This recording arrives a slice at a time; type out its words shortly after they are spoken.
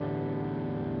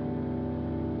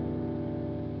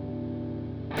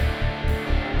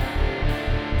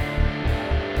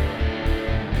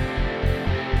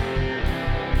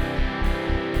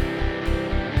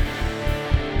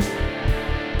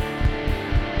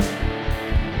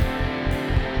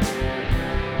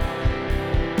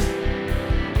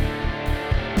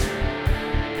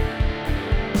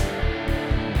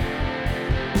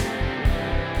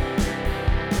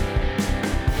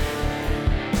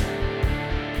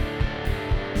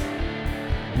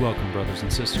Welcome, brothers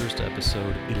and sisters, to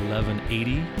episode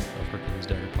 1180 of Hercules,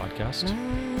 Dagger podcast.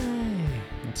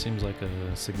 It seems like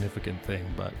a significant thing,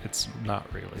 but it's not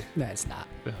really. No, it's not.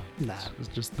 Yeah, No. It's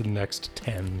just the next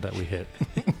 10 that we hit.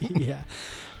 Yeah.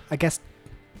 I guess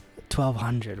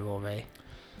 1200 will be.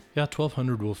 Yeah,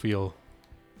 1200 will feel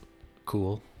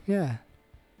cool. Yeah.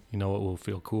 You know what will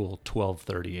feel cool?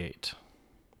 1238.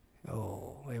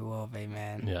 Oh, it will be,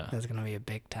 man. Yeah. There's going to be a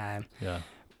big time. Yeah.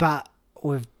 But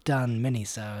we've done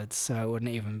mini-sodes, so it wouldn't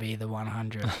even be the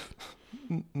 100th.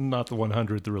 Not the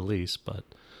 100th release, but...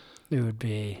 It would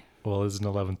be... Well, isn't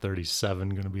 1137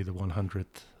 going to be the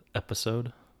 100th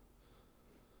episode?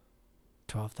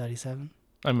 1237?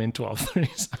 I mean,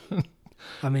 1237.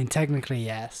 I mean, technically,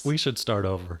 yes. We should start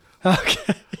over.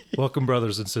 Okay. Welcome,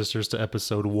 brothers and sisters, to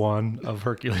episode 1 of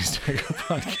Hercules Dagger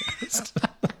podcast.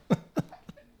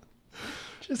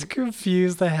 Just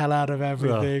confuse the hell out of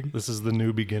everything. This is the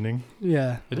new beginning.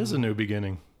 Yeah. It is a new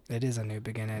beginning. It is a new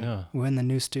beginning. Yeah. We're in the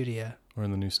new studio. We're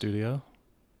in the new studio.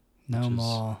 No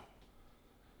more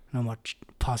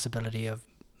possibility of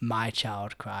my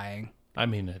child crying. I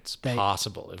mean, it's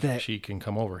possible if she can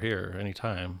come over here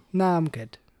anytime. No, I'm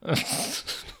good.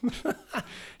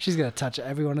 She's going to touch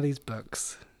every one of these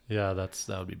books. Yeah, that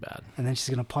would be bad. And then she's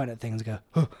going to point at things and go,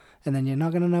 oh, and then you're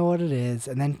not going to know what it is.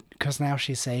 And then, because now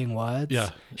she's saying words,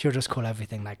 she'll just call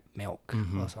everything like milk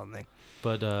or something.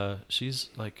 But she's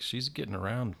getting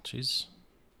around.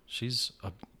 She's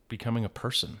becoming a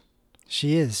person.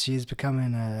 She is. She's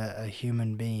becoming a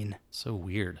human being. So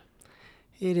weird.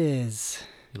 It is.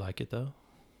 You like it, though?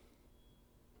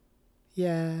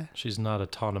 Yeah. She's not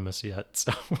autonomous yet,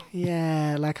 so...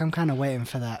 Yeah, like I'm kind of waiting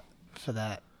for that.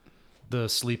 The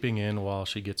sleeping in while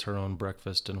she gets her own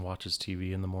breakfast and watches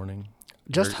TV in the morning.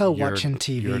 Just her watching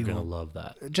TV. You're going to love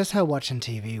that. Just her watching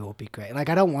TV will be great. Like,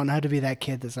 I don't want her to be that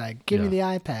kid that's like, give me the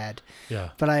iPad. Yeah.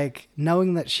 But, like,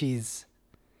 knowing that she's...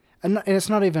 And it's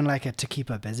not even, like, a to keep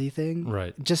her busy thing.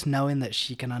 Right. Just knowing that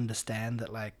she can understand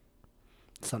that, like,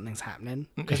 something's happening.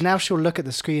 Because now she'll look at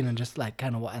the screen and just, like,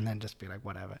 kind of... and then just be like,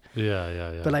 whatever.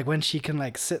 Yeah. But, like, when she can,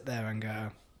 like, sit there and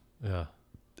go... Yeah.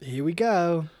 Here we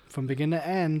go. From beginning to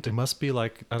end. It must be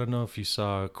like, I don't know if you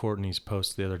saw Courtney's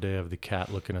post the other day of the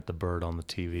cat looking at the bird on the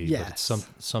TV. Yes. But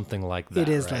it's something like that. It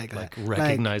is right? like that. Like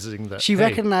recognizing that. She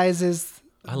recognizes.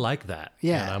 I like that.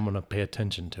 Yeah. And I'm going to pay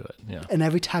attention to it. Yeah. And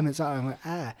every time it's on, I'm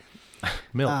like,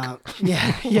 Milk.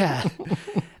 Yeah.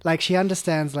 Like she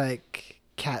understands like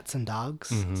cats and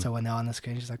dogs. Mm-hmm. So when they're on the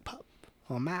screen, she's like, pup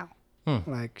or meow.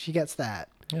 Like she gets that.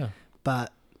 Yeah.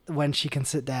 But when she can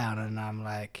sit down and I'm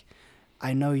like,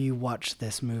 I know you watch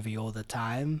this movie all the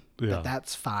time, but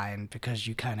that's fine because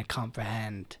you kind of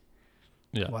comprehend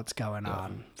what's going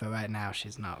on. But right now,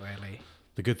 she's not really.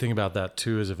 The good thing about that,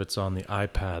 too, is if it's on the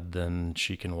iPad, then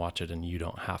she can watch it and you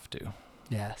don't have to.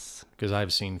 Yes. Because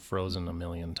I've seen Frozen a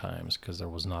million times because there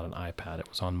was not an iPad. It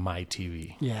was on my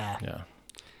TV. Yeah. Yeah.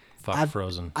 Fuck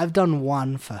Frozen. I've done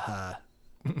one for her.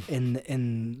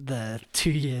 in the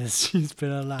 2 years she's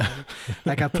been alive.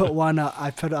 Like I put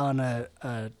it on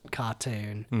a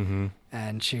cartoon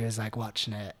and she was like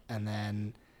watching it and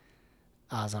then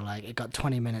I was like, it got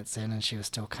 20 minutes in and she was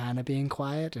still kind of being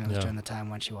quiet and it was during the time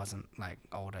when she wasn't like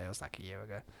older. It was like a year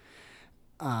ago.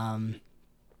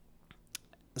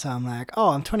 So I'm like,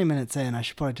 I'm 20 minutes in. I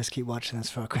should probably just keep watching this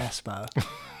for a Crespo.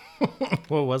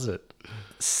 What was it?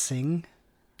 Sing.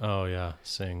 Oh, yeah,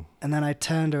 Sing. And then I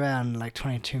turned around like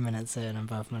 22 minutes in and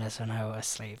both Melissa and I were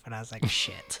asleep. And I was like,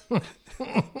 shit.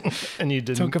 And you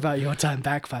didn't... Talk about your time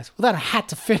backfires. Well, then I had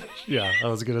to finish. Yeah, I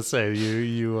was going to say,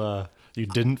 you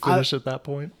didn't finish at that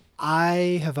point?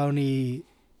 I have only...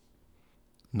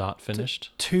 Not finished?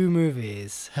 2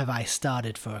 movies have I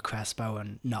started for a Crespo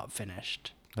and not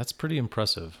finished. That's pretty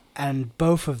impressive. And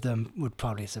both of them would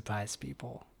probably surprise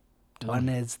people. One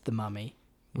is The Mummy.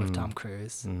 With Tom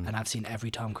Cruise. And I've seen every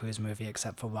Tom Cruise movie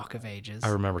except for Rock of Ages. I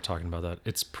remember talking about that.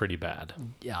 It's pretty bad.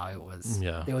 Yeah, it was.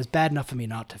 Yeah. It was bad enough for me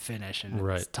not to finish, and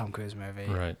it's a Tom Cruise movie.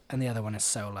 Right. And the other one is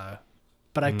Solo.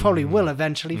 But I probably will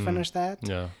eventually finish that.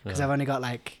 Yeah. Because I've only got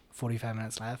like 45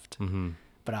 minutes left.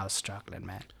 But I was struggling,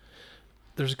 man.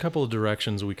 There's a couple of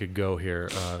directions we could go here.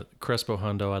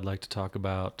 CrespoHundo I'd like to talk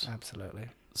about. Absolutely.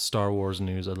 Star Wars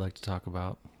news I'd like to talk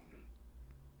about.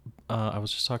 I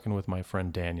was just talking with my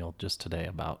friend Daniel just today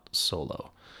about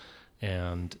Solo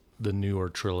and the newer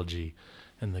trilogy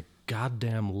and the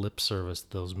goddamn lip service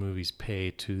those movies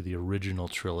pay to the original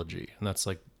trilogy. And that's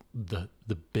like the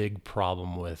big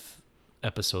problem with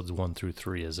episodes 1 through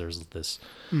 3 is there's this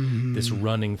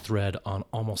running thread on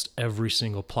almost every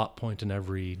single plot point and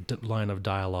every line of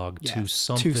dialogue to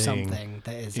something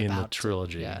that is in about the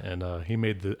trilogy. Yeah. And he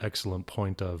made the excellent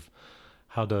point of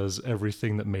how does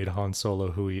everything that made Han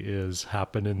Solo who he is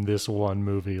happen in this one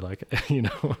movie? Like,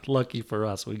 lucky for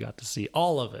us, we got to see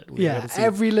all of it. We got to see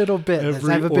every little bit that's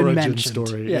every ever been origin mentioned.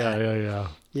 story. Yeah.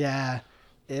 Yeah,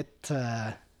 it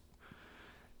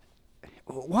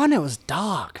was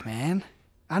dark, man.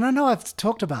 And I know I've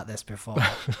talked about this before.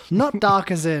 Not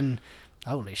dark as in,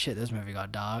 holy shit, this movie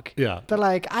got dark. Yeah. But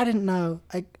like, I didn't know,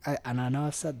 and I know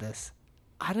I've said this,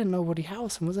 I didn't know Woody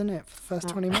Harrelson was in it for the first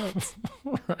 20 minutes.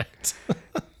 Right.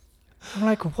 I'm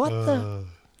like, what the?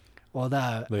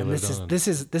 Although, They and lived this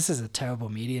is a terrible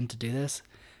medium to do this.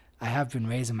 I have been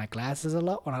raising my glasses a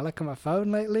lot when I look at my phone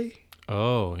lately.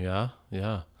 Oh, yeah.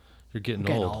 You're getting I'm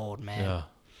getting old. old, man. Yeah.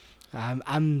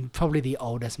 I'm probably the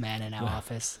oldest man in our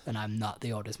office, and I'm not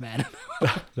the oldest man.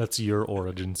 That's your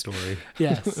origin story.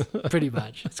 Yes, pretty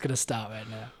much. It's gonna start right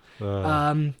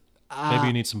now. Maybe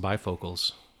you need some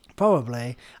bifocals.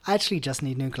 Probably. I actually just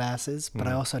need new glasses, but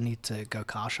I also need to go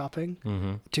car shopping.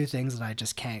 Mm-hmm. Two things that I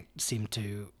just can't seem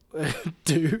to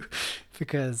do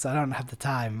because I don't have the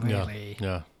time, really.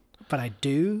 Yeah. But I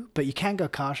do. But you can't go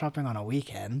car shopping on a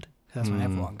weekend. That's when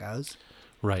everyone goes.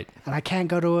 Right. And I can't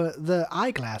go to the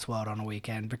eyeglass world on a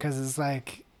weekend because it's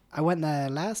like, I went there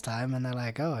last time and they're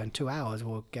like, oh, in 2 hours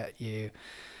we'll get you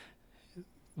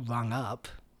rung up.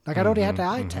 Like, I'd already had the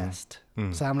eye test.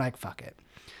 So I'm like, fuck it.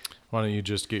 Why don't you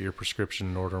just get your prescription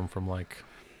and order them from like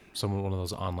one of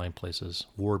those online places?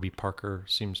 Warby Parker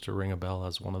seems to ring a bell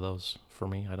as one of those for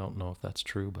me. I don't know if that's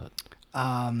true, but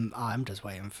I'm just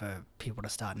waiting for people to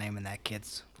start naming their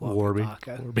kids Warby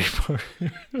Parker. Parker.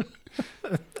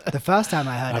 The first time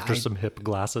I heard After it, some hip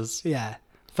glasses. yeah.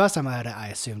 First time I heard it, I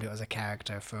assumed it was a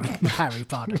character from Harry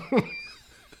Potter.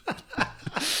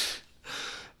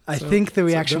 I think the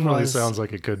reaction was. Sounds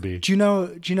like it could be. Do you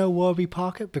know Warby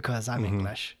Parker? Because I'm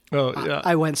English. Oh yeah.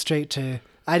 I went straight to.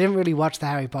 I didn't really watch the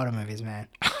Harry Potter movies, man.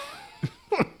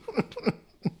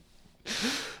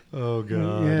 Oh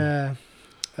god.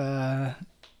 Yeah.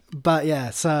 But yeah,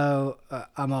 so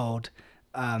I'm old.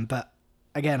 But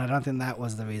again, I don't think that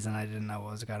was the reason I didn't know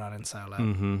what was going on in Solo.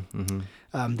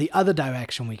 The other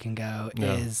direction we can go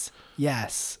is,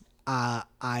 yes,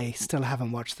 I still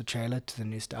haven't watched the trailer to the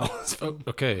new Star Wars film.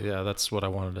 Okay, yeah, that's what I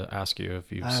wanted to ask you,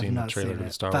 if you've seen the trailer to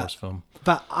the Star Wars film.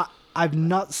 But I've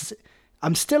not...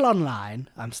 I'm still online.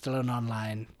 I'm still an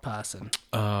online person.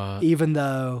 Even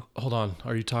though... Hold on,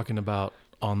 are you talking about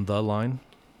on the line?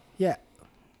 Yeah.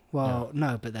 Well,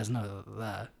 no, but there's no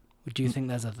the. Do you think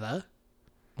there's a the?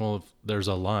 Well, if there's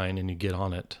a line and you get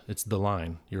on it, it's the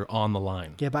line. You're on the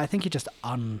line. Yeah, but I think you're just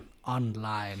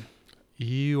online.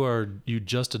 You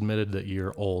just admitted that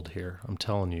you're old here. I'm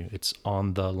telling you, it's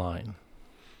on the line.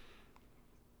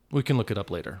 We can look it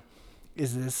up later.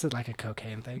 Is this like a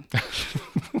cocaine thing?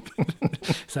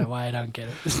 Is that why I don't get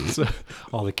it? So,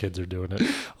 all the kids are doing it.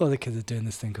 All the kids are doing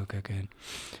this thing called cocaine.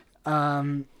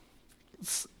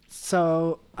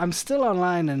 So I'm still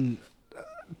online, and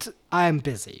I am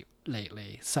busy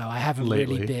lately, so I haven't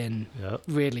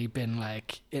really been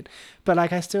like it. But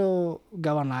like, I still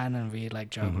go online and read like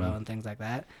Joe Blow and things like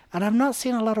that, and I've not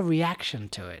seen a lot of reaction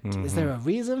to it. Is there a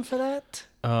reason for that?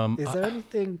 Is there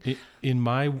anything in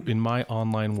my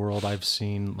online world? I've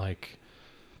seen like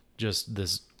just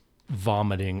this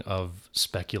vomiting of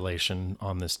speculation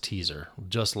on this teaser,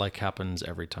 just like happens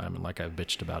every time, and like I've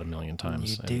bitched about a million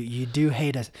times. You do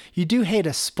hate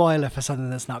a spoiler for something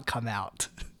that's not come out.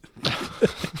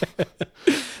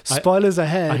 Spoilers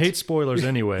ahead. I hate spoilers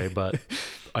anyway, but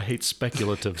I hate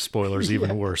speculative spoilers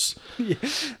even worse. Yeah,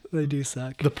 they do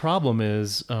suck. The problem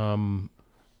is,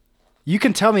 you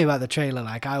can tell me about the trailer,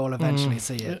 like I will eventually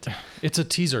see it. It's a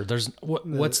teaser. There's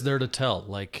what's there to tell?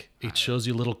 Like, it shows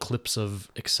you little clips of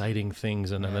exciting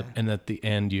things, and and at the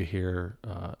end you hear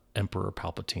Emperor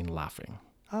Palpatine laughing.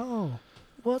 Oh,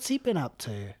 what's he been up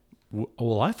to?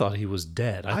 Well, I thought he was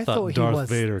dead. I thought Darth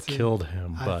Vader killed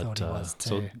him, I but thought he was too.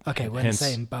 so Okay, we're in the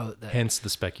same boat then. Hence the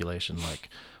speculation, like,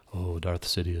 oh, Darth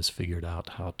Sidious figured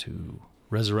out how to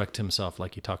resurrect himself,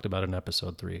 like he talked about in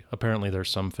Episode 3. Apparently, there's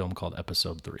some film called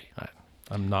Episode 3.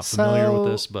 I'm not familiar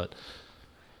with this, but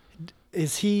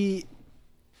is he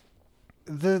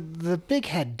the big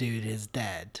head dude is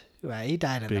dead, right? He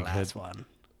died in the last one.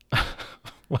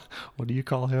 What do you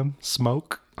call him?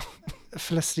 Smoke?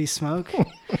 Felicity Smoke.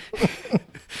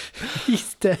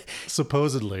 He's dead.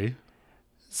 Supposedly.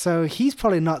 So he's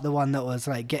probably not the one that was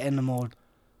like getting them all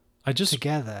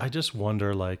together. I just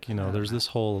wonder, like, there's this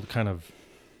whole kind of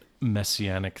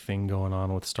messianic thing going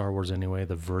on with Star Wars anyway,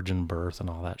 the virgin birth and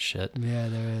all that shit. Yeah,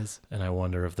 there is. And I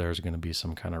wonder if there's going to be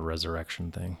some kind of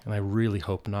resurrection thing. And I really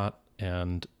hope not.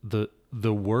 And the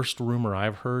worst rumor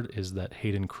I've heard is that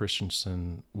Hayden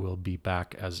Christensen will be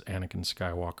back as Anakin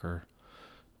Skywalker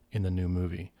in the new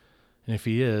movie. And if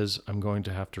he is, I'm going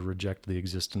to have to reject the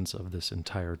existence of this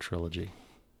entire trilogy.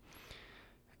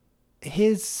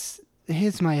 Here's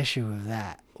my issue with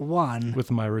that. One,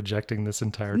 With my rejecting this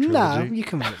entire trilogy? no, you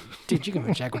can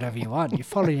reject whatever you want. You're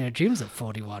following your dreams at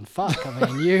 41. Fuck, I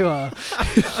mean,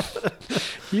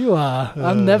 you are.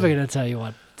 I'm never gonna tell you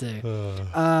what to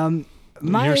do.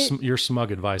 Your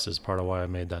smug advice is part of why I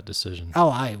made that decision. Oh,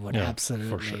 I would Yeah, absolutely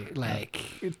for sure.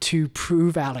 to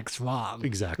prove Alex wrong.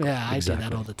 Exactly. Yeah, I exactly. do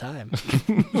that all the time.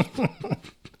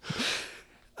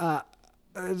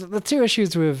 The two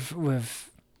issues with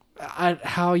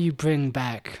how you bring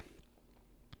back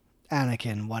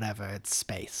Anakin, whatever, it's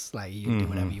space. Like, you can do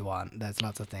whatever you want. There's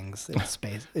lots of things in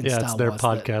space. In Yeah, Star it's their Wars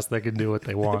podcast. They can do what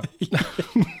they want.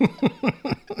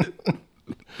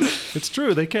 It's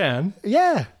true. They can.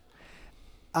 Yeah.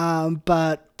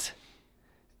 But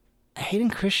Hayden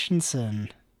Christensen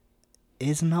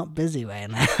is not busy right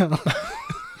now.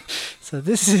 So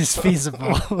this is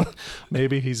feasible.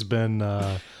 Maybe he's been...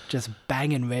 Just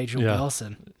banging Rachel Yeah.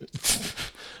 Wilson.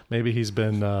 Maybe he's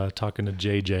been talking to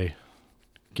JJ,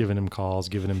 giving him calls,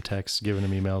 giving him texts, giving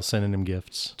him emails, sending him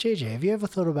gifts. JJ, have you ever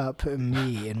thought about putting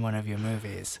me in one of your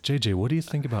movies? JJ, what do you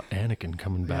think about Anakin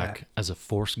coming back as a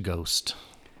Force ghost?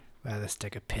 Rather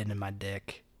stick a pin in my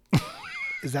dick.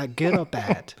 Is that good or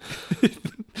bad? I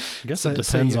guess So- it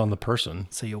so depends you- on the person.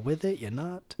 So you're with it, you're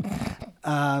not?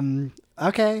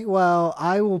 Okay, well,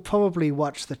 I will probably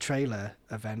watch the trailer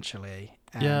eventually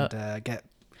and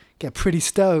get pretty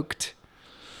stoked.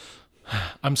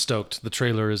 I'm stoked. The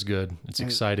trailer is good. It's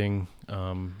exciting.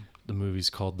 The movie's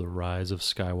called The Rise of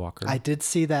Skywalker. I did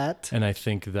see that. And I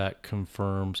think that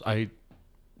confirms... I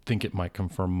think it might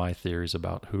confirm my theories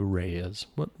about who Rey is.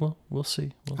 Well, we'll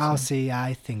see. I'll see.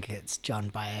 I think it's John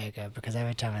Boyega because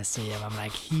every time I see him, I'm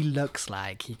like, he looks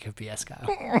like he could be a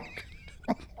Skywalker.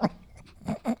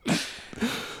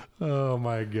 Oh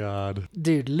my God.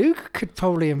 Dude, Luke could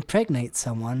probably impregnate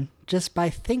someone just by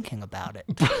thinking about it.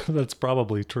 That's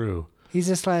probably true. He's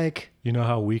just like, You know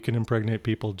how we can impregnate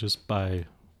people just by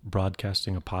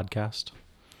broadcasting a podcast?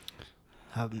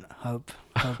 hope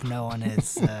no one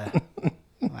is.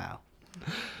 Wow.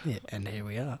 Yeah, and here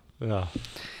we are. Yeah.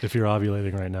 If you're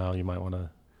ovulating right now, you might want to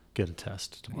get a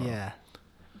test tomorrow. Yeah.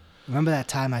 Remember that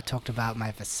time I talked about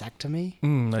my vasectomy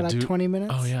I for like do. 20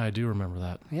 minutes? Oh yeah, I do remember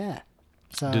that. Yeah.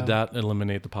 So Did that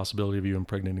eliminate the possibility of you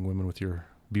impregnating women with your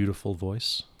beautiful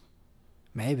voice?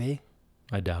 maybe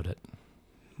I doubt it.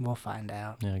 we'll find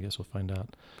out. Yeah, I guess we'll find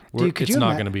out. Dude, could It's you not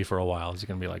ima- going to be for a while. It's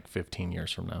going to be like 15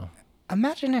 years from now.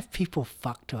 Imagine if people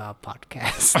fuck to our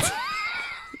podcast.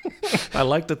 I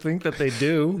like to think that they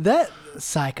do. That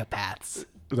psychopaths.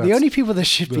 The That's- only people that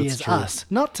should be that's is true. us,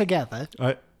 not together.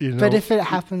 But If it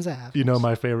happens, it happens. you know,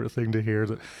 my favorite thing to hear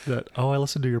I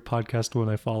listen to your podcast when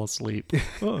I fall asleep.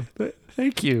 Oh,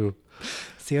 thank you.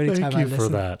 It's the only Thank time I you for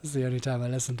listen. that. It's the only time I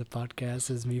listen to podcasts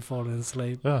is me falling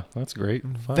asleep. Yeah, that's great.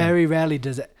 Fine. Very rarely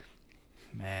does it.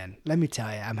 Man, let me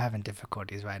tell you, I'm having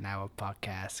difficulties right now with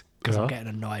podcasts because Yeah? I'm getting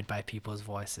annoyed by people's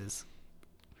voices.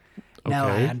 Now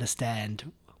I Okay.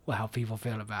 understand how people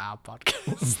feel about our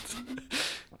podcast.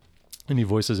 Any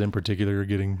voices in particular you're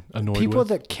getting annoyed People with?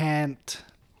 that can't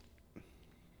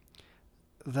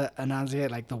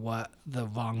enunciate like the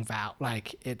wrong vowel,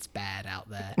 like it's bad out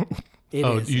there. It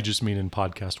Oh, is. you just mean in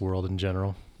podcast world in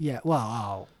general? Yeah,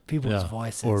 well, people's Yeah.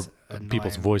 voices. Or annoy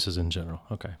people's me. voices in general.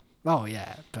 Okay. Oh,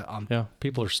 yeah, but Yeah,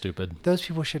 people are stupid. those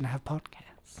people shouldn't have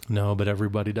podcasts. No, but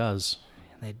everybody does.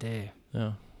 They do.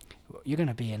 Yeah. You're going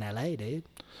to be in LA, dude.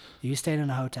 Are you staying in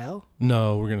a hotel?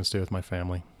 No, we're going to stay with my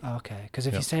family. Okay, because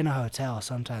if Yeah. you stay in a hotel,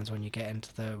 sometimes when you get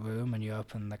into the room and you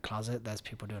open the closet, there's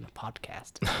people doing a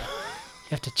podcast. You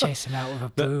have to chase them out with a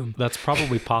broom. That's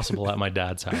probably possible at my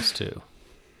dad's house too.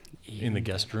 In the Even-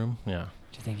 guest room. Yeah.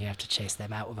 Do you think you have to chase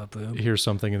them out with a broom? You hear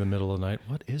something in the middle of the night.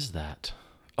 What is that?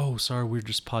 Oh, sorry, we're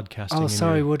just podcasting. Oh, in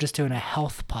sorry, your- we're just doing a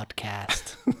health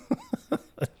podcast.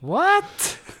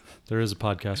 What? There is a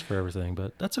podcast for everything,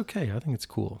 but that's okay. I think it's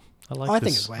cool. I like I this.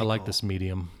 think it's way I like cool. this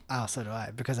medium. Oh, so do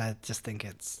I, because I just think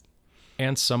it's...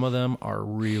 And some of them are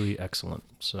really excellent.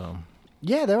 So,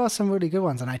 Yeah, there are some really good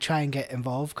ones, and I try and get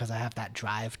involved because I have that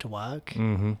drive to work.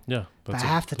 yeah. But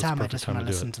half the that's time, I perfect just time want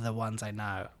to do listen it. to the ones I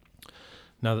know.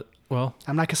 Now, well,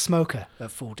 I'm like a smoker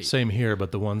at 40. same here,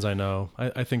 but the ones I know,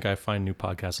 I think I find new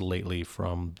podcasts lately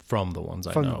from the ones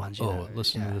I From know. the ones you know,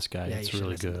 listen yeah. to this guy. Yeah, It's you should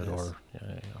really listen to good. this. Or,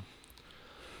 yeah.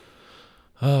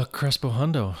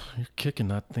 CrespoHundo, you're kicking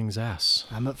that thing's ass.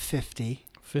 I'm at 50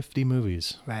 50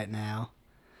 movies. right now.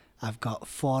 I've got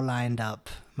 4 lined up.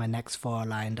 My next 4 are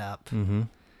lined up. Mm-hmm.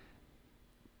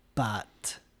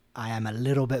 But I am a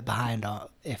little bit behind on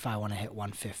if I want to hit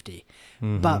 150.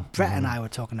 Mm-hmm. But Brett and I were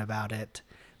talking about it.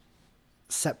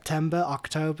 September,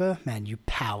 October, man, you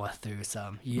power through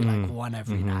some. You like one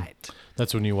every night.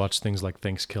 That's when you watch things like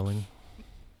Thanksgiving.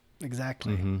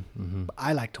 Exactly.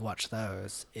 I like to watch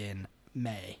those in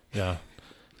May. Yeah.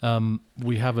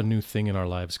 We have a new thing in our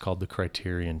lives called the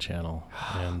Criterion Channel.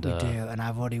 And We do, and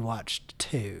I've already watched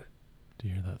 2. do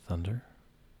you hear that thunder?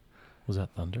 Was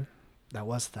that thunder? That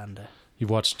was Thunder. You've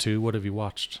watched 2? What have you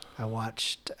watched? I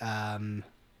watched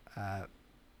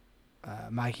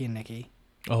Mikey and Nikki,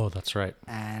 Oh, that's right.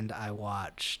 and I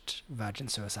watched Virgin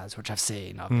Suicides, which I've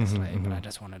seen, obviously, but I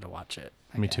just wanted to watch it.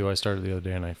 Me too. I started the other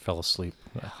day and I fell asleep.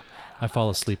 I fall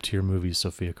asleep to your movies,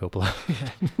 Sofia Coppola.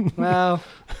 Well,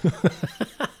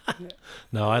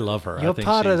 No, I love her. you're I think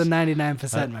part of the she's-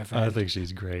 99%, my friend. I think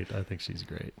she's great.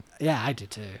 Yeah, I do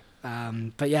too.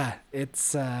 But yeah,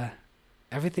 it's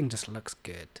everything just looks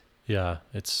good. Yeah,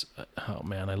 it's oh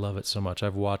man, I love it so much.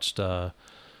 I've watched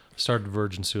started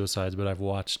Virgin Suicides, but I've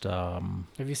watched Have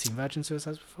you seen Virgin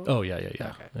Suicides before? oh yeah.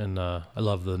 Okay. And I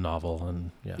love the novel,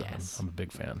 and yeah, Yes. I'm a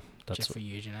big fan. That's Jeffrey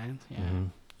Eugene. Yeah.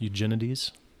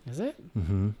 Eugenides. Is it?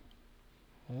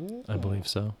 I believe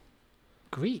so.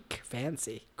 Greek.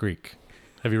 Fancy. Greek.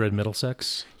 Have you read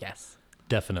Middlesex? Yes.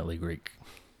 Definitely Greek.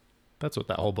 That's what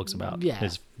that whole book's about. Yeah.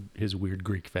 His weird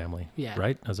Greek family. Yeah.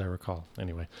 Right? As I recall.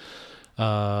 Anyway.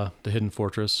 The Hidden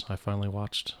Fortress I finally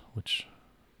watched, which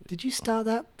Did you start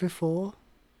that before?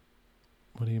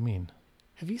 what do you mean?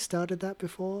 Have you started that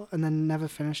before and then never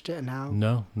finished it, and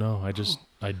now? No, I just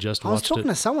I was watched talking it.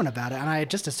 to someone about it, and I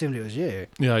just assumed it was you.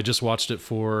 Yeah, I just watched it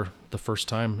for the first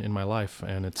time in my life,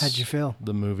 and it's How'd you feel?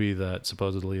 the movie that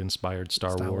supposedly inspired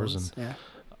Star Wars, and yeah.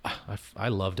 I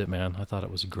loved it, man. I thought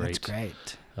it was great. It's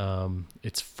great.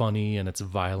 It's funny and it's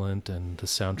violent, and the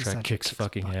soundtrack kicks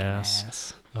fucking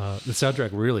ass. The soundtrack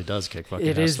really does kick fucking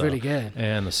ass. It is though. really good.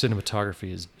 And the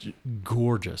cinematography is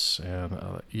gorgeous,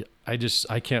 and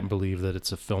I can't believe that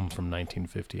it's a film from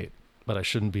 1958. But I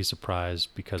shouldn't be surprised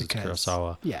because it's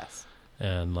Kurosawa. Yes.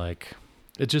 And like,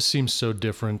 it just seems so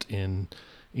different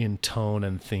in tone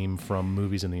and theme from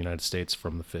movies in the United States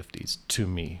from the 50s to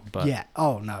me. But yeah.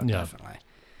 Oh no, Yeah. definitely.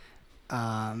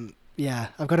 Yeah,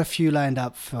 I've got a few lined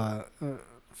up for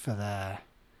the.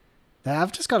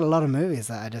 I've just got a lot of movies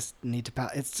that I just need to.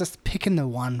 It's just picking the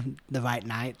right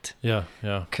night. yeah.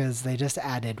 Because they just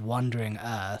added Wandering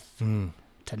Earth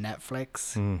to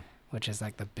Netflix, which is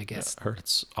like the biggest. I heard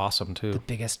it's awesome too. The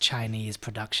biggest Chinese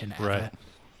production ever. Right.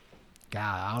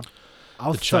 Yeah,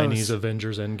 I'll The Chinese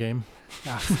Avengers Endgame.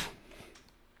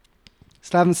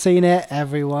 Still haven't seen it,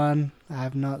 everyone. I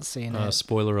have not seen it.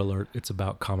 Spoiler alert, it's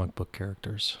about comic book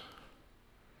characters.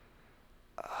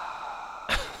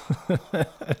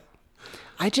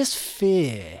 I just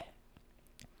fear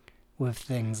with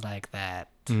things like that.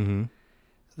 Mm-hmm.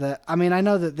 I mean, I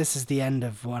know that this is the end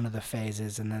of one of the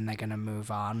phases and then they're going to move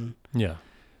on. Yeah.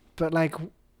 But like...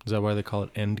 Is that why they call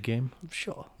it Endgame?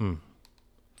 Sure.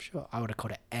 Sure. I would have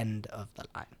called it end of the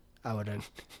line. I would have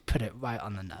put it right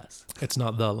on the nose. It's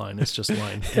not the line, it's just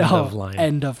line. End of line.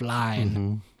 End of line.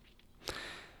 Mm-hmm.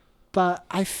 But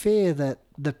I fear that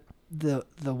the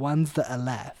ones that are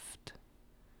left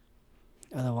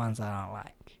are the ones I don't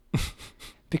like.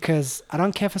 Because I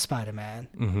don't care for Spider-Man.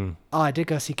 Mm-hmm. Oh, I did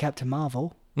go see Captain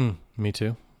Marvel. Me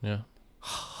too, yeah.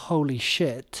 Holy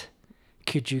shit.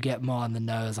 Could you get more on the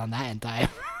nose on that in time?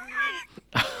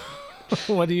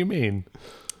 What do you mean?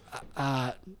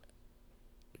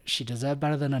 She deserved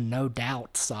better than a No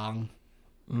Doubt song.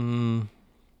 Mm.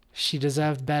 She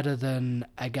deserved better than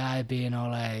a guy being all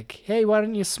like, hey, why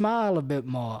don't you smile a bit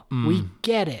more? We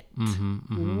get it.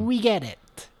 We get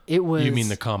it. It was... You mean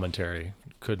the commentary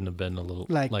couldn't have been a little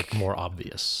like more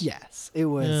obvious? Yes, it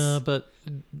was... Yeah, but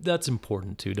that's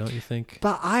important too, don't you think?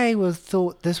 But I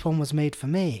thought this one was made for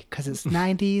me because it's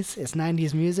 90s, it's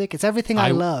 90s music, it's everything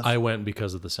I love. I went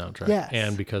because of the soundtrack. Yes.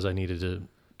 And because I needed to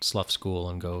slough school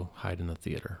and go hide in the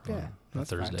theater on a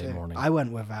that's fine Thursday too. morning. I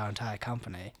went with our entire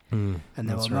company, and there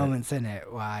were that's moments in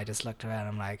it where I just looked around.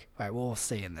 I'm like, right, we're all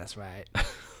seeing this, right?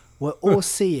 We're all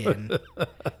seeing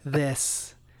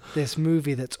this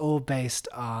movie that's all based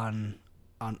on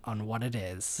what it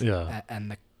is,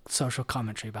 and the social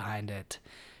commentary behind it.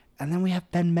 And then we have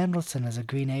Ben Mendelsohn as a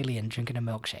green alien drinking a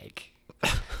milkshake.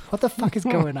 What the fuck is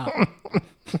going on?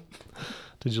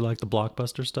 Did you like the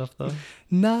blockbuster stuff though?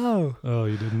 No. Oh,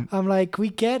 you didn't? I'm like, we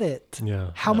get it. Yeah.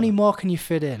 How many more can you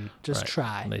fit in? Just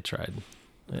try. They tried.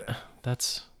 Yeah,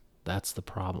 that's the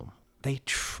problem. They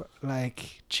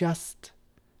just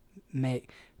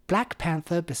make Black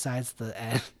Panther besides the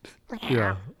end.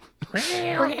 Yeah.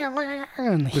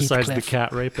 And Besides the Heathcliff.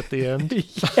 cat rape at the end.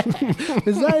 Yeah.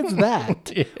 Besides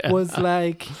that, Yeah. was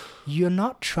like, you're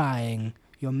not trying.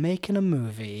 You're making a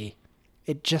movie.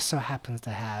 It just so happens to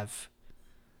have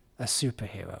a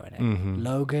superhero in it. Mm-hmm.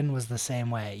 Logan was the same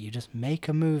way. You just make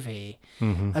a movie.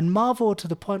 Mm-hmm. And Marvel to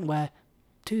the point where,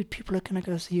 dude, people are going to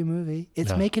go see your movie.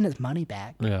 It's making its money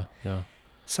back. Yeah, yeah.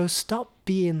 So stop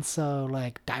being so,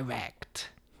 like, direct.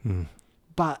 Hmm.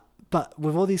 But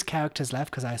with all these characters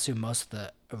left, because I assume most of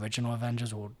the original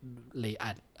Avengers will leave.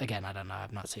 Again, I don't know.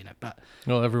 I've not seen it. But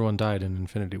Well, everyone died in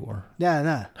Infinity War. yeah,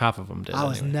 no. Half of them did. I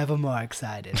was anyway. never more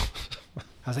excited.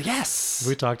 I was like, yes!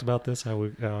 We talked about this. How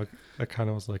I kind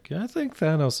of was like, yeah, I think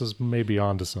Thanos is maybe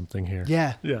onto something here.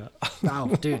 Yeah. Yeah.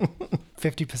 Oh, dude.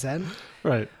 50%.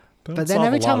 Right. But then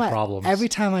every time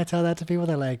I tell that to people,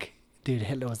 they're like, dude,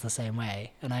 Hitler was the same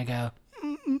way. And I go,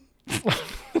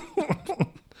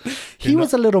 he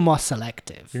was a little more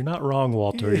selective. You're not wrong,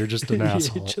 Walter. You're just an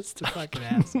asshole. You're just a fucking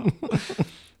asshole.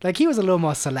 Like, he was a little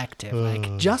more selective.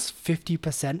 Like, just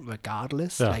 50%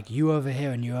 regardless. Yeah. Like, you over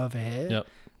here and you over here. Yep.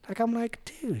 Like, I'm like,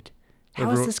 dude, how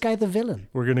is this guy the villain?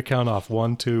 We're going to count off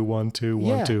 1, 2, 1, 2,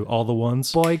 1, Yeah. 2. All the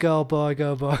ones. Boy, girl, boy,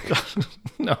 girl, boy.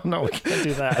 No, we can't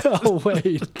do that. Oh,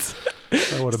 wait.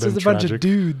 That would have been There's a tragic. bunch of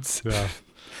dudes. Yeah.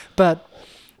 But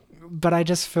I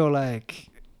just feel like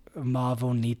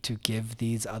Marvel need to give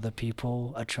these other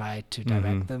people a try to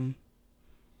direct them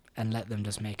and let them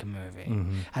just make a movie.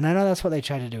 Mm-hmm. And I know that's what they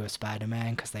tried to do with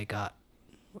Spider-Man because they got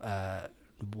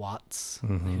Watts,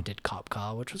 who did Cop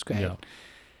Car, which was great. Yeah.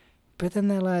 But then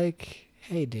they're like,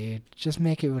 hey, dude, just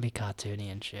make it really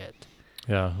cartoony and shit.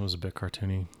 Yeah, it was a bit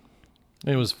cartoony.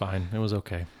 It was fine. It was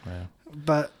okay. Yeah.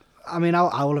 But I mean,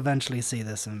 I will eventually see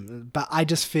this, but I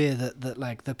just fear that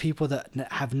like the people that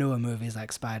have newer movies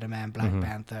like Spider-Man, Black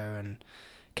Panther, and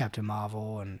Captain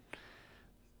Marvel, and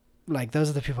like those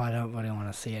are the people I don't really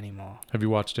want to see anymore. Have you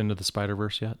watched Into the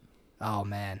Spider-Verse yet? Oh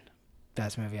man,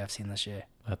 best movie I've seen this year.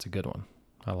 That's a good one.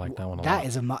 I like that one a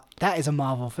lot. That is a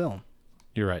Marvel film.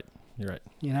 You're right.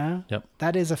 You know? Yep.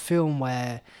 That is a film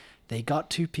where they got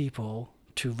two people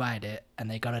to write it, and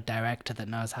they got a director that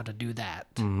knows how to do that.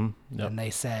 Mm-hmm. Yep. And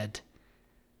they said,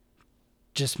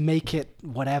 just make it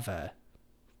whatever,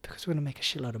 because we're going to make a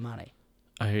shitload of money.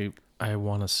 I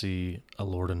want to see a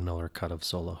Lord and Miller cut of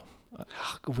Solo.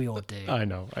 We all do. I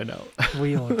know.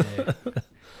 We all do.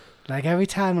 Like, every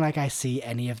time, like, I see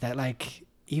any of that, like,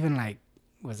 even, like,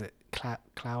 was it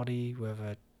Cloudy with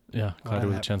a... Yeah, Cloudy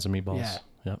with a Chance of Meatballs. Yeah.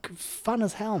 Yep. Fun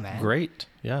as hell, man. Great.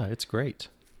 Yeah, it's great.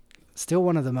 Still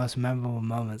one of the most memorable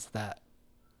moments of that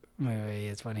movie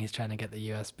is when he's trying to get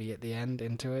the USB at the end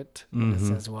into it. And it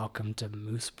says, welcome to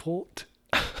Mooseport.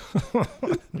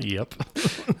 Yep.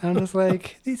 I'm just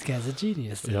like, these guys are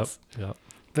geniuses. Yep.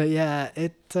 But yeah,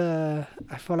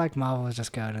 I feel like Marvel is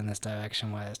just going in this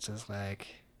direction where it's just like,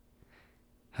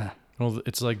 Well,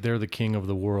 it's like they're the king of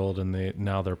the world, and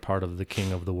they're part of the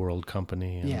king of the world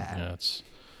company. And Yeah. It's...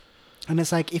 And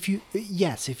it's like, if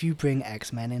you bring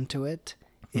X-Men into it,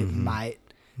 it might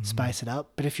spice it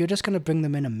up. But if you're just going to bring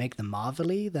them in and make them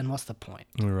Marvel-y, then what's the point?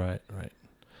 Right.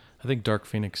 I think Dark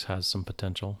Phoenix has some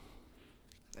potential.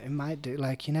 It might do.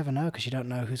 Like, you never know because you don't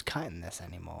know who's cutting this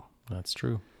anymore. That's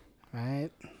true. Right?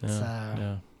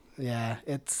 Yeah. Yeah,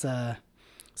 it's... So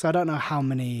I don't know how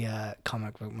many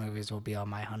comic book movies will be on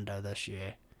my hundo this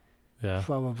year. Yeah.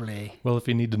 Probably. Well, if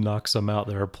you need to knock some out,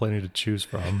 there are plenty to choose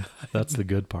from. That's the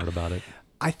good part about it.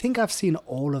 I think I've seen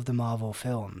all of the Marvel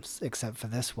films except for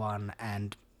this one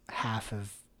and half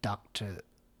of Doctor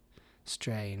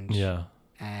Strange. Yeah.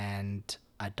 And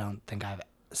I don't think I've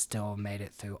still made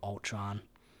it through Ultron.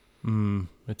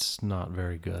 It's not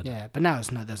very good. Yeah, but now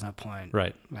there's no point.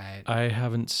 Right. Right. I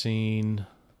haven't seen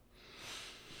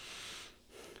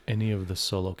any of the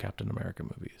solo Captain America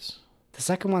movies. The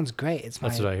second one's great.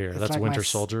 That's what I hear. That's like Winter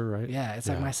Soldier, right? Yeah, it's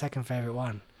like my second favorite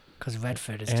one because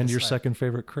Redford is and just your like, second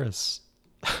favorite Chris.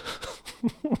 I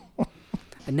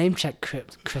name checked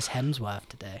Chris Hemsworth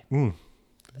today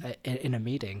in a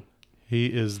meeting. He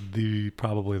is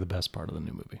probably the best part of the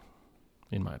new movie,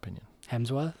 in my opinion.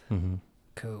 Hemsworth? Mm-hmm.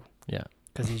 Cool. Yeah.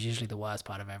 Because he's usually the worst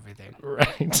part of everything.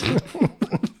 Right.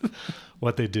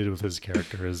 What they did with his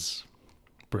character is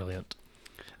brilliant.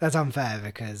 That's unfair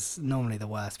because normally the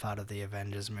worst part of the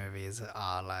Avengers movies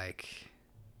are like...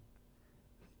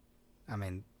 I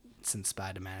mean, since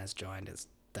Spider-Man has joined, it's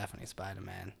definitely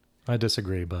Spider-Man. I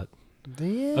disagree, but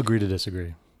Yeah. agree to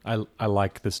disagree. I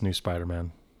like this new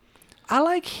Spider-Man. I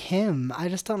like him. I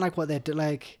just don't like what they do.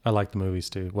 Like, I like the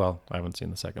movies too. Well, I haven't seen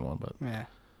the second one, but yeah,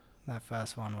 that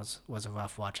first one was a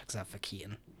rough watch except for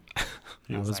Keaton.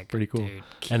 it was like, pretty cool. dude,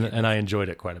 Keaton. And I enjoyed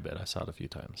it quite a bit. I saw it a few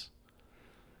times.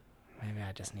 Maybe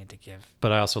I just need to give...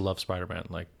 But I also love Spider-Man.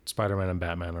 Like, Spider-Man and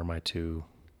Batman are my two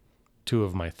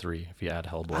of my three, if you add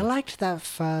Hellboy. I liked that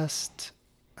first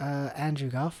Andrew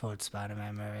Garfield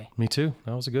Spider-Man movie. Me too.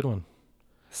 That was a good one.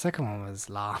 The second one was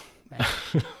long.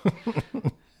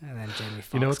 And then Jamie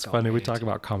Foxx. You know what's got funny? We weird. talk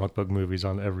about comic book movies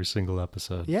on every single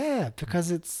episode. Yeah,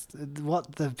 because it's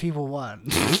what the people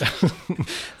want.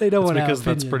 They don't want because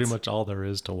our that's pretty opinions. much all there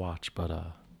is to watch. But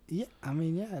Yeah, I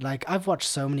mean, yeah. Like, I've watched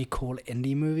so many cool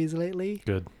indie movies lately,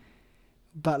 good.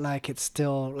 but, like, it's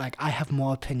still, like, I have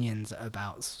more opinions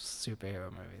about superhero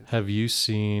movies. Have you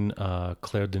seen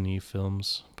Claire Denis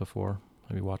films before?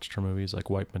 Have you watched her movies like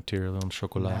White Material and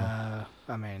Chocolat? No,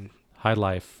 I mean, High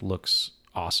Life looks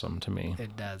awesome to me.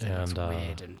 it does, and it's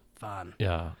weird and fun.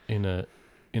 Yeah, in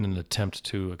an attempt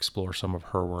to explore some of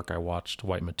her work, I watched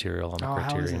White Material on the Oh, how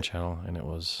is Criterion it? Channel, and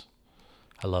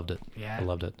I loved it. Yeah. I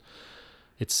loved it.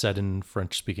 It's set in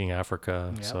French-speaking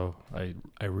Africa, Yep. so I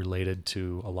related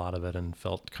to a lot of it and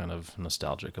felt kind of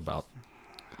nostalgic about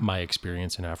my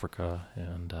experience in Africa.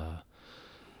 And Love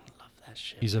that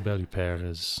shit. Isabelle Huppert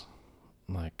is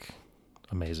like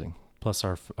amazing. Plus,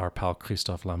 our pal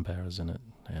Christophe Lambert is in it,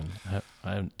 and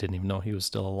I didn't even know he was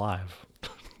still alive.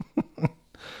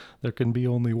 There can be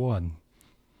only one.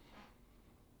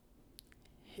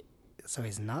 So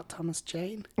he's not Thomas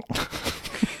Jane?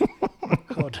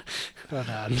 Hold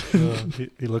on.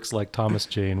 He looks like Thomas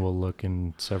Jane will look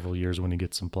in several years when he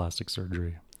gets some plastic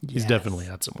surgery. He's Yes. definitely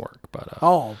had some work, but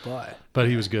Oh, boy. but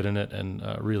he was good in it, and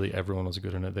really everyone was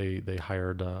good in it. They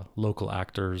hired local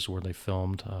actors where they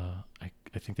filmed.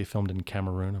 I think they filmed in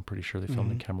Cameroon. I'm pretty sure they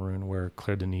filmed in Cameroon, where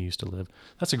Claire Denis used to live.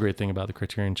 That's a great thing about the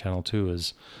Criterion Channel too,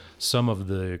 is some of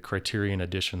the Criterion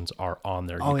editions are on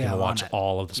there. Oh, You yeah, can watch on it.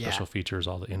 all of the special Yeah. features,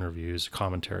 all the interviews,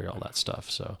 commentary, all that stuff.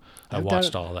 So I They've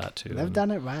watched done- all that too. They've and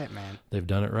done it right, man. They've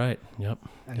done it right. Yep.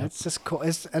 And Yep. it's just cool.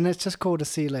 It's just cool to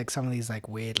see like some of these like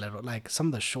weird little like some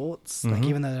of the shorts. Like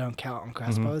even though they don't count on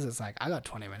Crespo's, it's like I got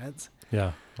 20 minutes.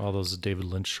 Yeah, all those David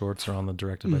Lynch shorts are on the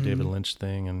directed by David Lynch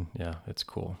thing, and yeah, it's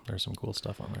cool. There's some cool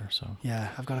stuff on there. So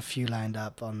Yeah, I've got a few lined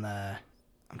up on the.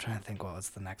 I'm trying to think what was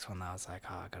the next one that I was like,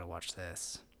 oh, I gotta watch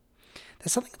this.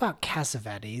 There's something about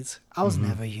Cassavetes. I was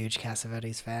never a huge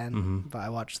Cassavetes fan, but I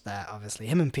watched that obviously.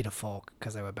 Him and Peter Falk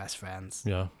because they were best friends.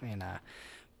 yeah, You know,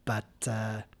 but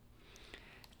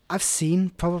I've seen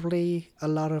probably a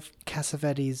lot of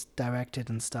Cassavetes directed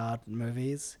and starred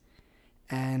movies,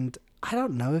 and I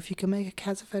don't know if you can make a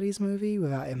Cassavetes movie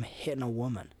without him hitting a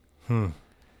woman.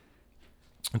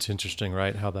 it's interesting,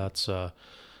 right? How that's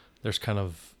there's kind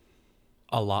of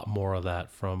a lot more of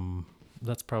that from.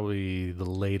 That's probably the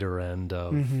later end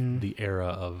of the era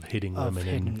of hitting Of women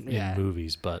hitting- in yeah.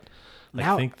 movies, but. Like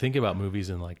Now- think about movies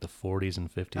in like the 40s and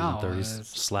 50s and Oh, 30s, it's-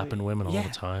 slapping women all yeah. the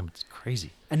time. It's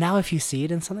crazy. And now if you see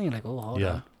it in something, you're like, oh, hold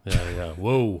Yeah, on. yeah.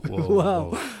 Whoa, whoa, Whoa,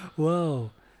 whoa.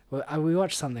 whoa. Well, we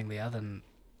watched something the other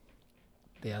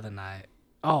night.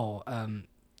 Oh,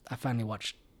 I finally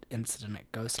watched Incident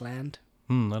at Ghostland.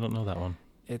 I don't know that one.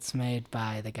 It's made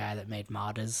by the guy that made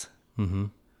Martyrs, Mm-hmm.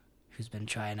 who's been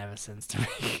trying ever since to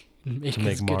make To make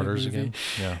as good a martyrs movie. again.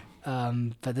 Yeah.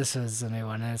 But this was a new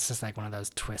one, and it's just like one of those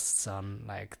twists on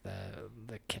like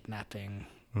the kidnapping,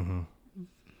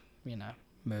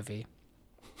 movie.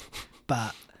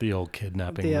 But The old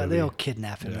kidnapping the movie. old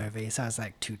kidnapping Yeah. movie. So it's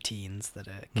like two teens that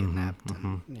are kidnapped,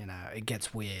 and it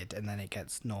gets weird, and then it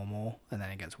gets normal, and then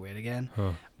it gets weird again.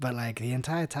 Huh. But like the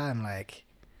entire time, like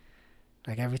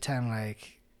every time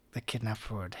like the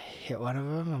kidnapper would hit one of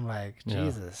them, I'm like, Yeah.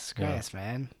 Jesus Yeah. Christ,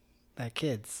 man, they're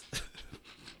kids.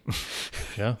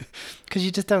 Yeah. Because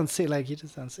you just don't see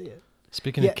it.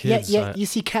 Speaking of kids, You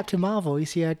see Captain Marvel, you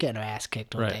see her getting her ass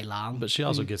kicked all right. day long. But she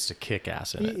also gets to kick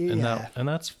ass in it, Yeah. and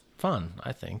that's fun.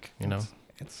 I think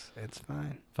It's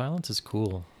fine. violence is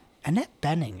cool. Annette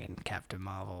Bening in Captain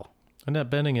Marvel. Annette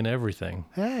Bening and everything.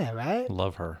 Yeah, right.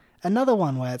 Love her. Another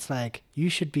one where it's like you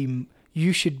should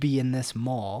be in this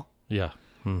more, Yeah.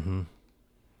 Mm-hmm.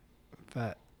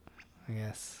 but I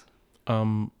guess.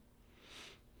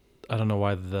 I don't know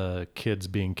why the kids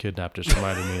being kidnapped just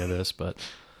reminded me of this, but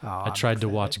I tried to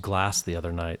watch Glass the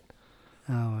other night.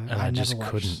 Oh, and I just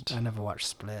couldn't. I never watched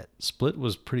Split. Split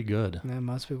was pretty good, Yeah,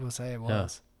 most people say it Yeah.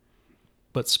 was.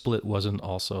 but Split wasn't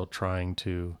also trying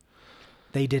to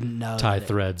They didn't know. tie that it-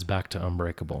 threads back to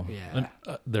Unbreakable. Yeah.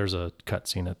 And, there's a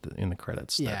cutscene in the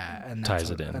credits that and ties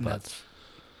that's it in, and but that's-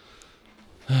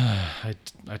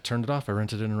 I turned it off. I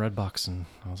rented it in Redbox, and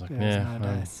I was like, Yeah, it's yeah, not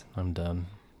nice. I'm done.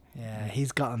 yeah,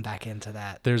 he's gotten back into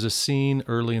that. There's a scene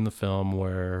early in the film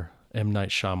where M. Night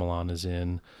Shyamalan is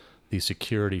in the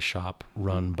security shop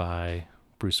run by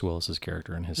Bruce Willis's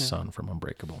character and his son from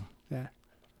Unbreakable. Yeah.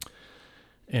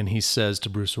 And he says to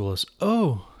Bruce Willis,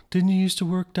 "Oh, didn't you used to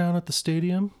work down at the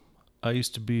stadium? I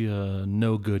used to be a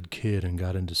no-good kid and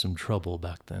got into some trouble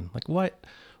back then." Like,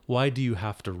 why do you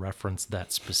have to reference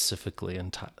that specifically?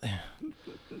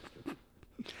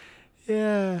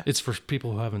 Yeah. It's for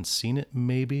people who haven't seen it,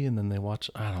 maybe, and then they watch.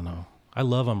 I don't know. I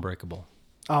love Unbreakable.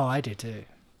 Oh, I do too.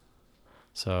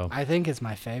 So I think it's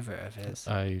my favorite of his.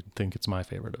 I think it's my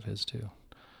favorite of his too.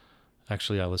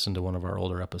 Actually, I listened to one of our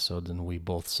older episodes, and we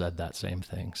both said that same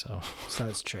thing. So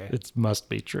It's true. it must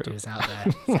be true. Dude, it's out there.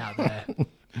 It's out there.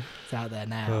 It's out there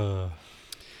now.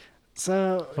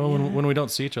 So Well, yeah, when we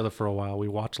don't see each other for a while, we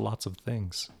watch lots of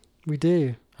things. we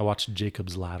do. I watched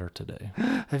Jacob's Ladder today.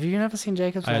 Have you never seen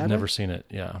Jacob's I Ladder? had never seen it.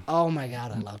 Yeah. Oh my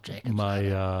god, I love Jacob's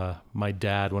Ladder. My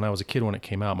dad, when I was a kid, when it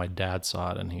came out, my dad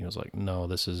saw it and he was like, "No,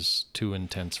 this is too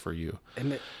intense for you."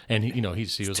 And he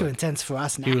was It's like, too intense for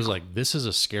us now. he was like, "This is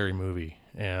a scary movie,"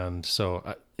 and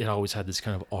so it always had this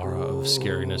kind of aura of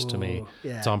scariness to me.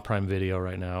 Yeah. It's on Prime Video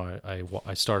right now.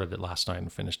 I started it last night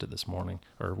and finished it this morning,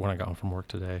 or when I got home from work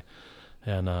today.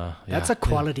 And That's a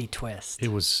quality twist. It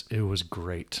was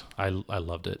great. I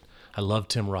loved it. I love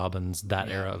Tim Robbins, that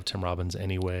era of Tim Robbins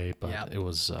anyway, but it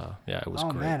was it was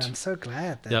Oh great. man, I'm so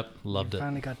glad that Loved you it.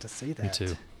 finally got to see that. Me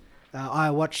too.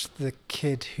 I watched The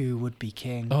Kid Who Would Be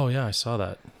King Oh yeah, I saw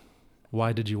that.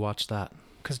 Why did you watch that?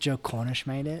 because Joe Cornish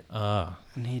made it, Ah,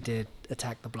 and he did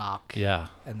Attack the Block. yeah,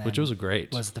 And which then was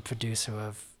great. Was the producer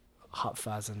of Hot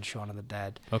Fuzz and Shaun of the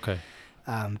Dead. Okay.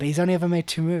 But he's only ever made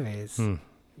 2 movies. Hmm.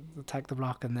 Attack the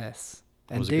Block and this.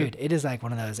 And Was it dude, good? it is like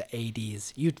one of those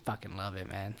 80s. You'd fucking love it,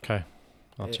 man. Okay.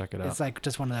 I'll check it out. It's like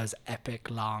just one of those epic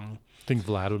long. Think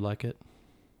Vlad would like it.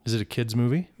 Is it a kids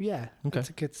movie? Yeah. Okay.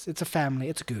 It's a family.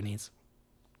 It's a Goonies.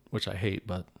 Which I hate,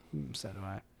 but So do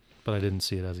I. I didn't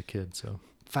see it as a kid, so.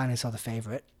 Finally saw The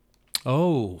Favorite.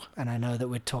 Oh, And I know that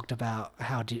we talked about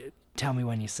tell me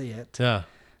when you see it. yeah.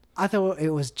 I thought it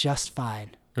was just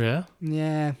fine. Yeah?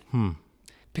 Yeah.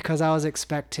 Because I was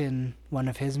expecting one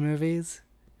of his movies.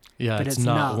 Yeah, But it's it's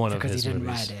not not one of because his he didn't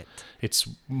movies. write it. It's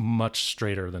much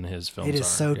straighter than his films It is are.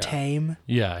 so Yeah. tame.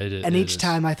 Yeah, it is. And it each is.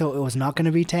 time I thought it was not going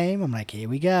to be tame, I'm like, here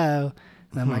we go.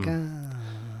 And I'm like,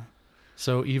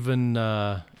 So even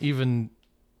though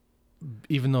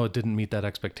it didn't meet that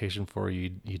expectation for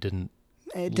you, you didn't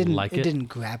it didn't. like it it? didn't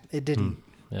grab. It didn't.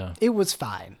 Yeah. It was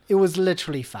fine. It was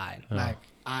literally fine. Like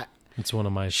It's one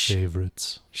of my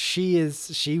favorites.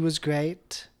 she was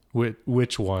great.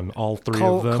 Which one? All three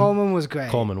of them? Coleman was great.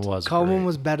 Coleman was Coleman great.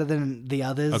 was better than the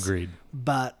others. Agreed.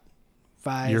 But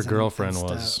Rise Your and girlfriend stuff-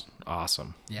 was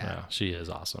awesome. Yeah. She is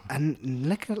awesome. And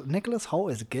Nicholas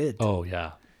Hoult is good. Oh,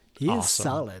 yeah. he is Awesome.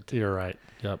 solid. You're right.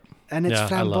 Yep. And it's Yeah, I loved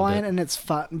flamboyant it. and it's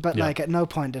fun. But Yeah. like at no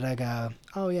point did I go,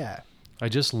 oh yeah. I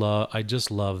just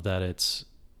love that it's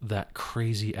that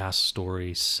crazy ass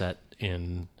story set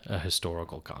in a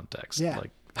historical context. Yeah.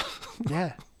 Like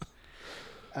Yeah.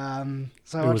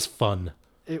 So it was fun.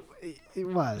 It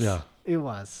was. Yeah. It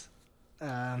was.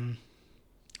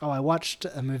 I watched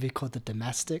a movie called The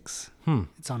Domestics.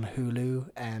 It's on Hulu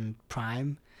and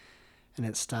Prime, and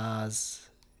it stars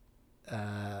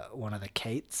one of the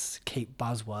Kate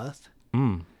Bosworth,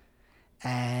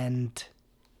 and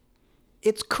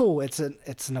it's cool. It's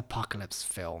an apocalypse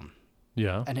film,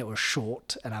 Yeah. and it was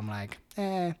short, and I'm like,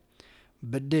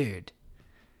 but dude,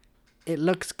 it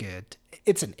looks good.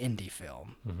 It's an indie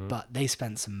film, but they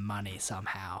spent some money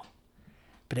somehow.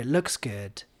 But it looks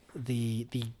good. The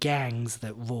gangs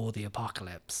that rule the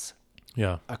apocalypse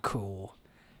Yeah. are cool.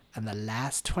 And the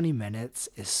last 20 minutes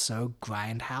is so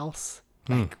grindhouse,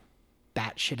 like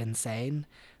batshit insane,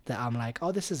 that I'm like,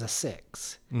 oh, this is a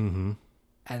 6. Mm-hmm.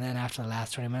 And then after the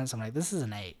last 20 minutes, I'm like, this is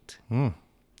an 8. So,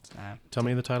 Tell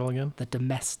me the title again. The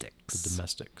Domestics. The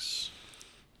Domestics.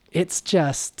 It's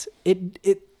just,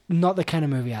 it not the kind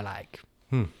of movie I like.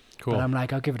 Cool. But I'm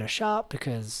like, I'll give it a shot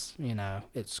because,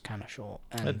 it's kind of short.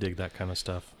 I dig that kind of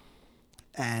stuff.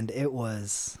 And it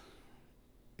was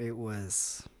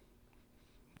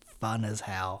fun as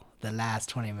hell. The last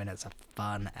 20 minutes are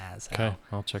fun as hell. Okay,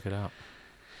 I'll check it out.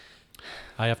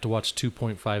 I have to watch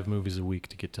 2.5 movies a week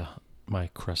to get to my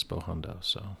CrespoHundo,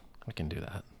 so I can do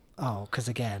that. Oh, because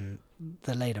again,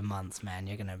 the later months, man,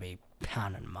 you're going to be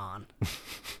pounding them on.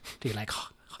 Do you like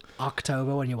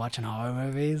October when you're watching horror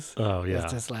movies? Oh, yeah.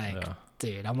 It's just like,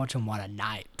 dude, I'm watching one a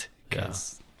night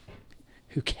because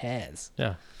who cares?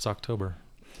 Yeah, it's October,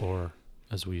 or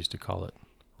as we used to call it,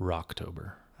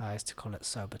 Rocktober. I used to call it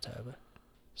Sobertober.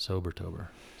 Sobertober.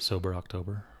 Sober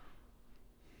October.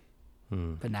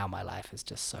 But now my life is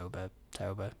just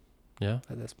Sobertober Yeah?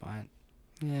 at this point.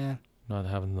 Yeah. Not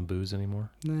having the booze anymore?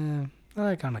 No, I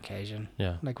like on occasion.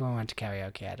 Yeah. Like when we went to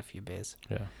karaoke, I had a few beers.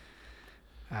 Yeah.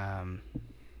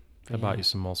 But I bought you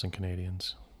some Molson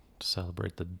Canadians to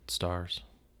celebrate the stars.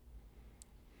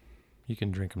 You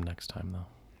can drink them next time, though.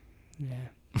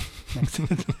 Yeah. Next.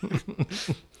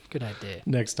 Good idea.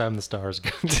 Next time the stars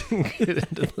get into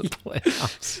the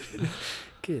playoffs.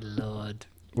 Good Lord.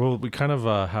 Well, we kind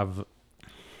of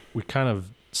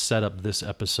set up this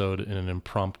episode in an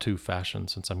impromptu fashion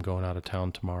since I'm going out of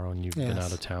town tomorrow and you've been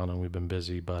out of town and we've been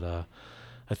busy. But I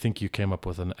think you came up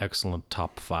with an excellent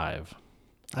top 5.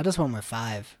 I just went with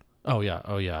 5. Oh yeah.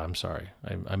 I'm sorry.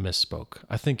 I misspoke.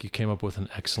 I think you came up with an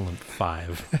excellent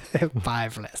 5.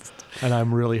 5 list. And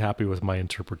I'm really happy with my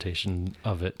interpretation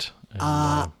of it.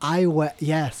 And,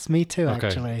 yes, me too,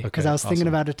 actually. Because I was thinking awesome.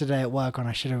 about it today at work when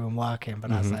I should have been working,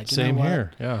 but I was like, same know what?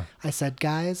 here. Yeah. I said,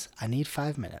 guys, I need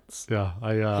 5 minutes. Yeah.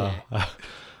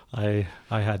 I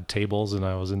had tables and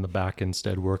I was in the back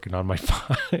instead working on my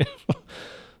 5.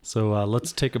 So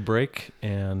let's take a break,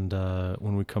 and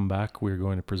when we come back, we're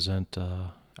going to present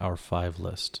our 5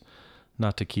 list.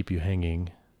 Not to keep you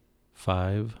hanging,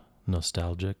 5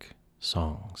 nostalgic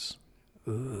songs.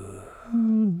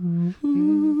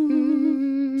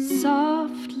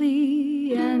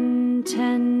 Softly and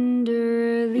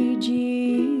tenderly,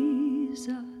 Jesus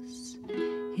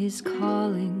is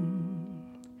calling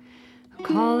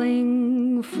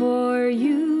for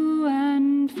you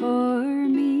and for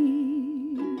me.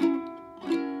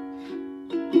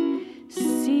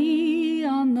 See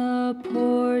on the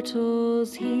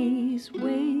portals he's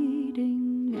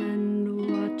waiting and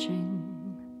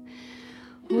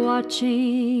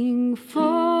watching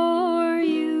for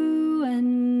you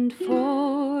and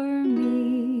for me.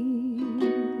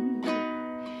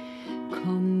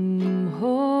 Come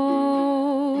home,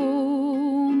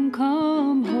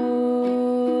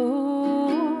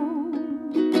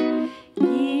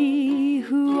 ye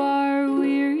who are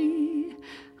weary,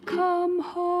 come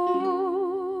home.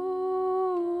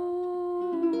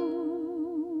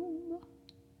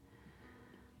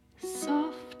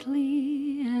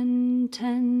 Softly and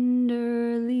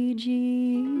tenderly,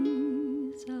 Jesus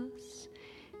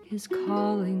is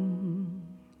calling,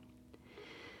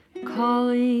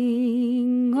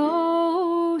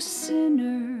 oh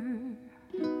sinner,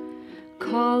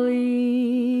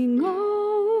 calling,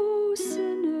 oh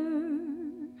sinner,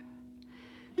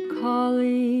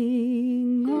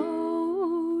 calling,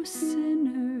 oh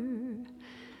sinner,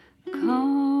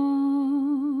 come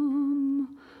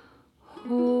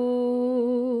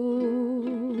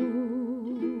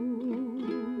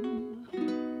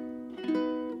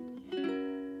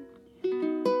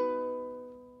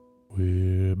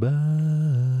We're back.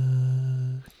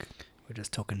 We're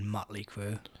just talking Motley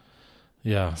Crue.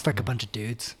 Yeah. It's like a bunch of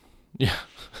dudes. Yeah.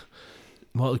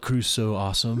 Motley Crue's so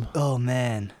awesome. Oh,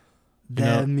 man.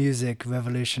 Their music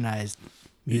revolutionized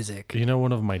music. You know,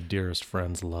 one of my dearest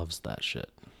friends loves that shit.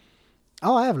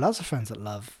 Oh, I have lots of friends that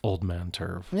love. Old Man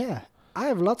Turf. Yeah. I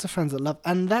have lots of friends that love.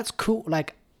 And that's cool.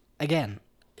 Like, again,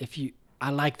 I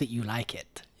like that you like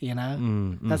it, you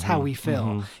know? That's how we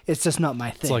feel. It's just not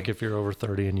my thing. It's like if you're over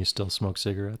 30 and you still smoke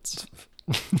cigarettes.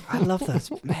 I love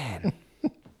those. Man.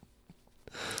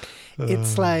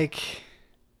 It's like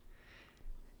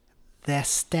their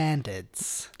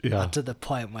standards are to the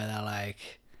point where they're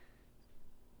like,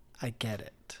 I get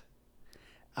it.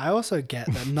 I also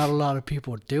get that not a lot of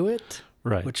people do it,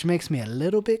 Right. which makes me a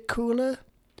little bit cooler.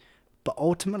 But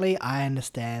ultimately, I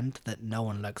understand that no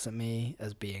one looks at me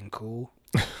as being cool.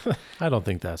 I don't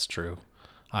think that's true.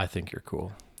 I think you're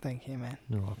cool. Thank you, man.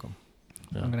 You're welcome.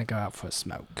 Yeah. I'm going to go out for a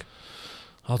smoke.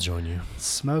 I'll join you.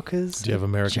 Smokers. Do you have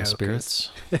American jokers.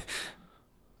 Spirits?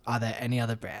 Are there any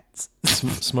other brands?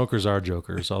 Smokers are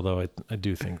jokers, although I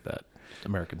do think that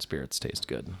American Spirits taste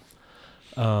good.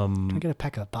 Can I get a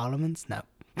pack of Parliaments? No.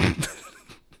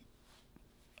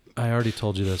 I already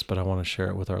told you this, but I want to share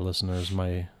it with our listeners.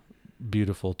 My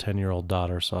beautiful 10-year-old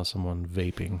daughter saw someone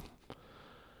vaping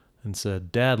and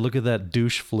said, "Dad, look at that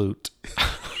douche flute."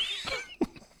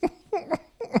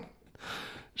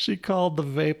 She called the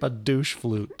vape a douche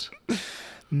flute.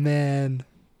 Man,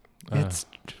 it's...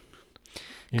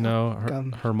 You know,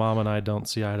 her mom and I don't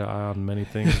see eye to eye on many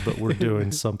things, but we're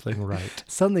doing something right.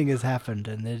 Something has happened,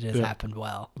 and it has happened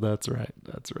well. That's right.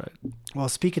 That's right. Well,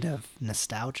 speaking of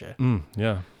nostalgia,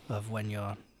 Yeah. of when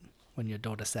your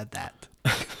daughter said that,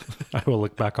 I will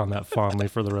look back on that fondly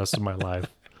for the rest of my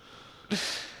life.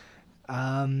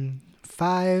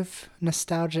 5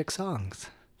 nostalgic songs.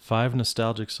 5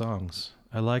 nostalgic songs.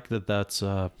 I like that that's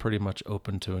pretty much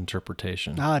open to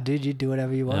interpretation. Oh, dude, you do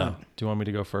whatever you want. Yeah. Do you want me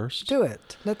to go first? Do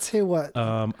it. Let's hear what...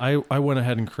 I went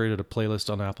ahead and created a playlist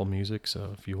on Apple Music,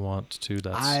 so if you want to,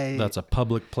 that's a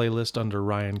public playlist under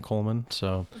Ryan Coleman.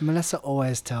 So Melissa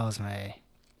always tells me,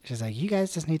 she's like, you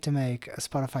guys just need to make a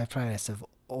Spotify playlist of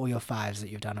all your 5s that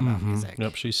you've done about music.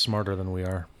 Yep, she's smarter than we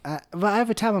are. But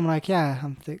every time I'm like, yeah,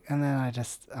 and then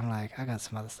I'm like, I got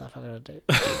some other stuff I gotta do.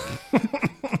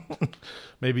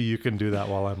 Maybe you can do that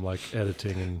while I'm like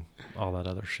editing and all that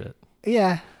other shit.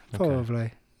 Yeah,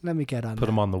 probably. Let me get on Put that.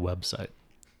 them on the website.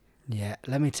 Yeah,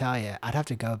 let me tell you, I'd have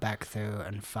to go back through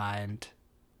and find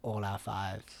all our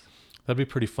 5s. That'd be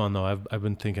pretty fun, though. I've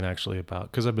been thinking actually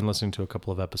about, because I've been listening to a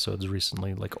couple of episodes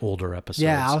recently, like older episodes.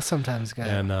 Yeah, I'll sometimes go.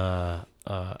 And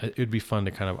it'd be fun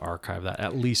to kind of archive that,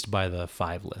 at least by the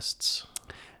 5 lists.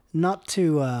 Not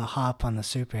to harp on the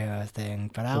superhero thing,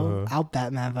 but our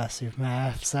Batman vs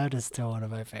Superman episode is still one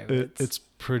of my favorites. It's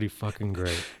pretty fucking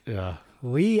great. Yeah.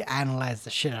 We analyzed the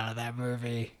shit out of that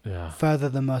movie. Yeah. Further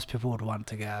than most people would want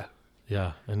to go.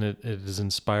 Yeah. And it has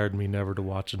inspired me never to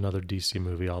watch another DC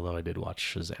movie, although I did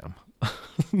watch Shazam.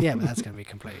 Yeah, but that's going to be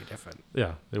completely different.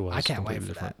 Yeah, it was. I can't wait completely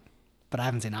for different. that. But I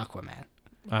haven't seen Aquaman.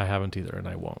 I haven't either, and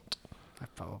I won't.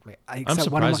 I'm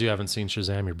surprised you haven't seen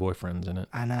Shazam. Your boyfriend's in it.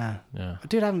 I know. Yeah.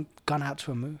 Dude, I haven't gone out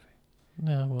to a movie.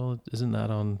 Yeah, well, isn't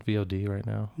that on VOD right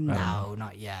now? I don't know. No,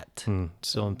 not yet.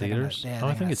 Still in They're gonna- theaters? yeah, I they're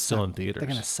think gonna it's still in theaters. They're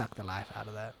going to suck the life out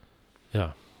of that.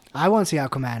 Yeah. I want to see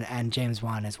Aquaman, and James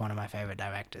Wan is one of my favorite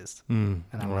directors. And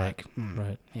I'm right. like,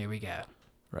 Right. here we go.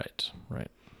 Right.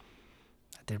 Right.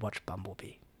 I did watch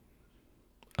Bumblebee.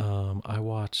 I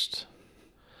watched.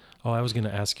 Oh, I was going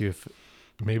to ask you if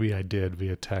maybe I did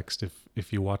via text.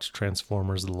 If you watched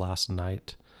Transformers the last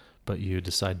night, but you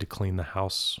decide to clean the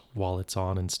house while it's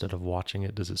on instead of watching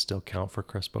it, does it still count for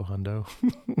CrespoHundo?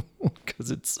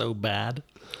 Because it's so bad.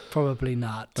 Probably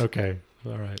not. Okay.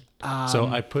 All right. So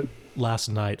I put last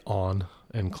night on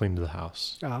and cleaned the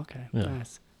house. Oh, okay. Yeah.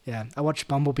 Nice. Yeah, I watched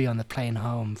Bumblebee on the plane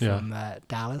home from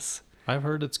Dallas. I've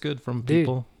heard it's good from Dude,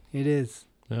 people. it is.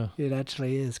 Yeah. It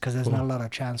actually is, because there's Cool. not a lot of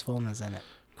Transformers in it.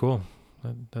 Cool.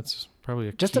 That's probably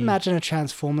a Just key. imagine a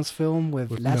Transformers film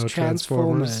with less no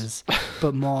Transformers,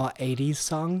 but more 80s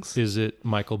songs. Is it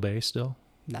Michael Bay still?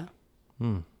 No.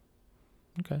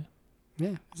 Okay.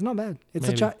 Yeah, it's not bad. Maybe.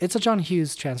 It's a John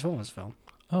Hughes Transformers film.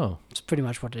 Oh, It's pretty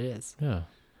much what it is. yeah.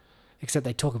 Except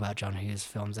they talk about John Hughes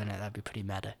films in it. That'd be pretty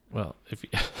meta. Well, if you,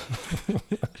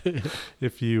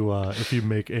 if you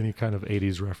make any kind of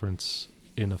 80s reference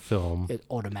in a film, It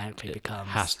automatically it becomes...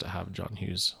 has to have John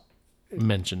Hughes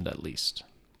mentioned at least.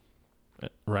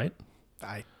 Right?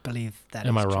 I believe that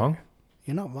Am is I true. wrong?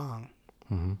 You're not wrong.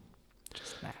 Mm-hmm.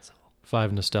 Just an asshole.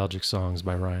 5 nostalgic songs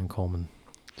by Ryan Coleman.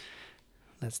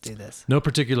 Let's do this. No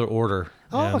particular order.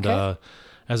 Oh, and okay.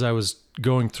 As I was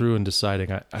going through and deciding,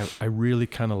 I really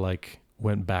kind of like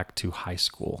went back to high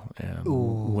school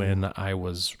and when I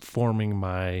was forming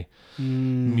my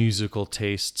musical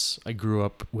tastes. I grew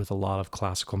up with a lot of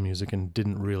classical music and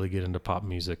didn't really get into pop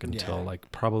music until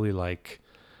probably I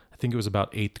think it was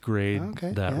about 8th grade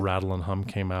that Rattle and Hum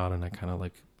came out, and I kind of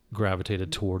like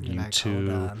gravitated toward You're like, hold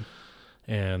U2. on.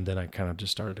 And then I kind of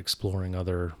just started exploring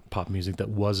other pop music that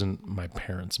wasn't my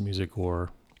parents' music,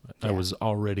 or I was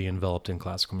already enveloped in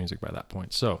classical music by that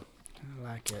point. So I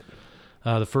like it.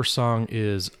 the first song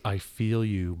is I Feel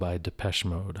You by Depeche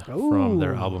Mode from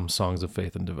their album Songs of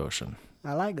Faith and Devotion.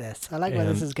 I like this. I like where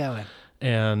this is going.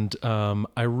 And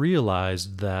I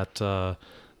realized that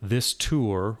this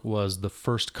tour was the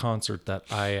first concert that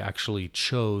I actually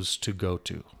chose to go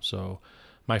to. So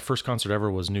my first concert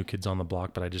ever was New Kids on the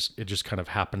Block, but it just kind of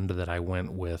happened that I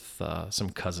went with some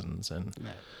cousins. And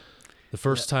the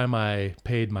first time I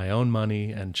paid my own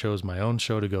money and chose my own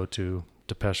show to go to,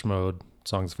 Depeche Mode,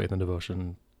 Songs of Faith and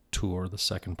Devotion tour, the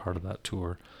second part of that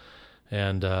tour.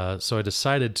 And so I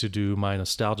decided to do my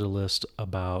nostalgia list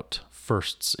about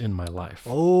firsts in my life.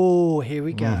 Oh, here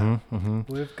we go.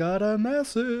 We've got a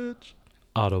message.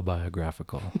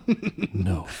 Autobiographical.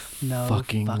 No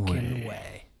fucking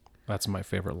way. That's my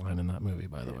favorite line in that movie,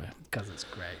 by the way. Because it's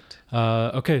great.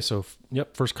 Okay, so,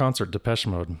 first concert, Depeche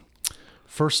Mode.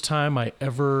 First time I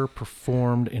ever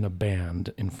performed in a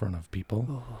band in front of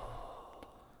people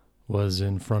was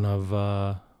in front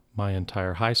of my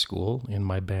entire high school in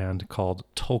my band called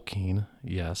Tolkien.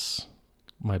 Yes,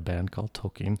 my band called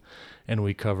Tolkien. And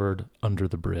we covered Under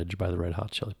the Bridge by the Red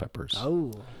Hot Chili Peppers.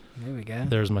 Oh, here we go.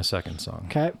 There's my second song.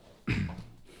 Okay.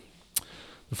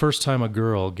 The first time a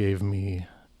girl gave me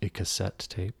a cassette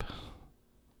tape,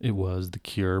 it was The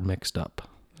Cure Mixed Up.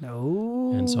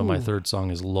 Oh. And so my third song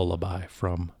is Lullaby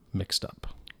from Mixed Up.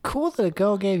 Cool that a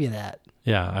girl gave you that.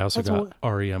 Yeah, I also got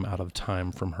REM Out of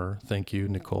Time from her. Thank you,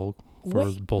 Nicole, for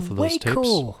both of those tapes.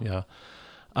 Cool. Yeah.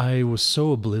 I was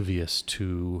so oblivious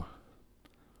to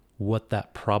what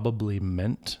that probably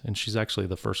meant. And she's actually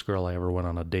the first girl I ever went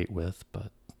on a date with,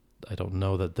 but I don't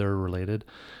know that they're related.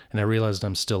 And I realized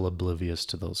I'm still oblivious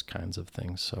to those kinds of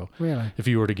things. So Really? if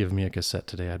you were to give me a cassette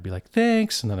today, I'd be like,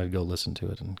 thanks. And then I'd go listen to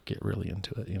it and get really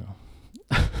into it, you know.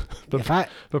 But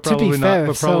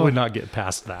probably not get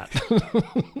past that.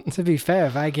 To be fair,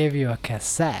 if I gave you a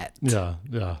cassette, Yeah.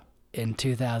 in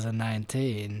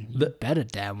 2019, you better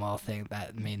damn well think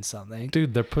that means something.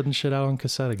 Dude, they're putting shit out on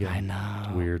cassette again. I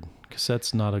know. Weird.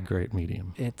 Cassette's not a great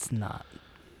medium. It's not.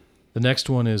 The next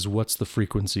one is What's the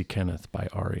Frequency, Kenneth by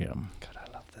REM. God,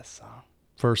 I love this song.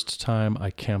 First time I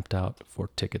camped out for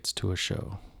tickets to a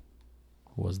show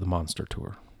was the Monster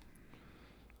Tour.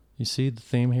 You see the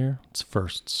theme here? It's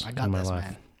firsts I got in my this, life.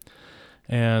 man.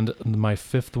 And my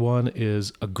fifth one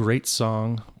is a great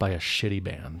song by a shitty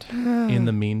band. In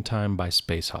the Meantime by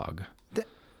Space Hog.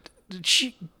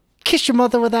 Kiss your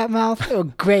mother with that mouth. They were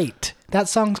great. That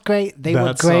song's great. They were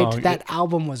That great. song- That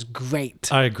album was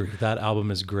great. I agree. That album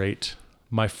is great.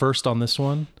 My first on this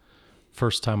one,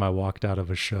 first time I walked out of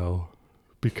a show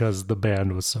because the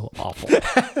band was so awful.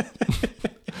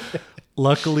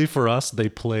 Luckily for us, they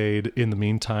played In the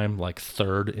Meantime like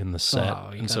third in the set.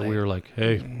 Oh, you and so gotta- we were like,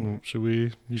 hey, should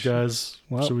we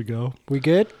go? We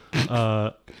good?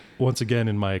 Once again,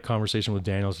 in my conversation with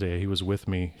Daniel today, he was with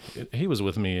me. He was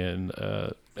with me in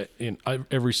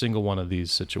every single one of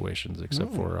these situations,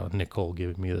 except for Nicole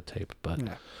giving me the tape. But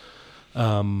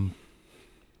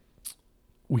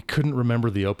we couldn't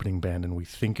remember the opening band, and we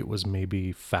think it was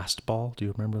maybe Fastball. Do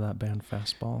you remember that band,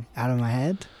 Fastball? Out of my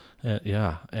head?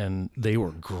 Yeah, and they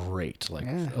were great. Like,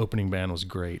 the opening band was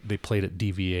great. They played at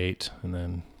DV8, and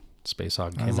then Space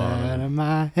Hog came Was on. out of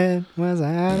my head, was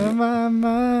out of my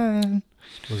mind.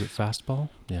 Was it Fastball?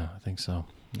 Yeah, I think so.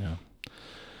 Yeah.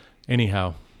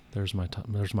 Anyhow, there's my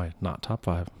not top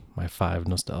five, my 5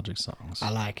 nostalgic songs. I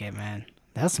like it, man.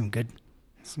 That's some good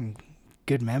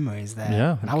memories there.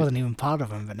 Yeah. And I wasn't even part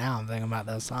of them, but now I'm thinking about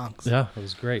those songs. Yeah, it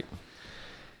was great.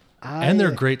 And they're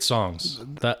great songs.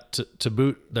 That to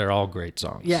boot, they're all great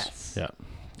songs. Yes. Yeah.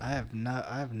 I have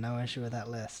no issue with that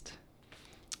list.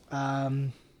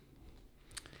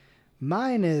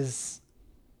 Mine's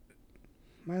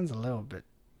a little bit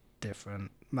different.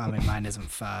 I mean, mine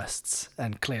isn't firsts,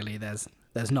 and clearly there's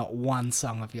not one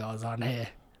song of yours on here,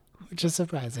 which is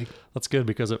surprising. That's good,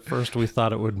 because at first we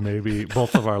thought it would maybe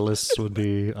both of our lists would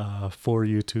be 4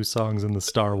 U2 songs in the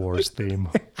Star Wars theme.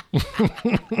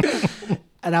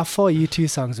 And our 4 U2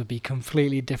 songs would be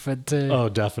completely different too. Oh,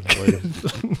 definitely.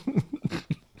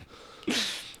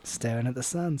 Staring at the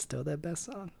Sun, still their best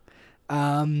song.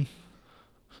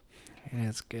 It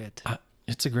is good.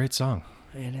 It's a great song.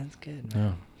 It is good,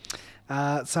 man.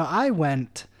 Yeah. So I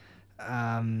went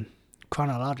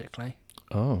chronologically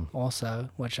Oh. also,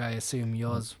 which I assume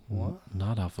yours was.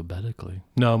 Not alphabetically.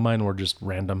 No, mine were just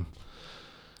random.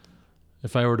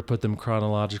 If I were to put them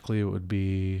chronologically, it would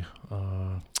be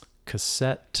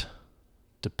Cassette,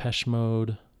 Depeche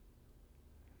Mode,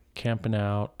 Camping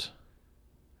Out,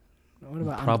 What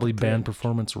about probably Under the Band Bridge?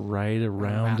 Performance right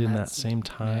around in that same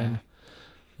time,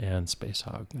 yeah. and Space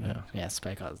Hog. Yeah. Yeah,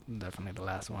 Space Hog's definitely the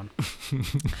last one.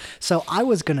 So I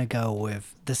was going to go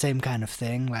with the same kind of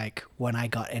thing, like when I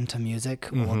got into music,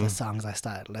 all the songs I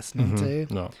started listening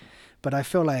to. No. But I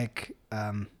feel like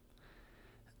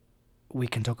we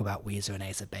can talk about Weezer and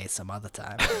Ace of Base some other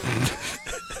time.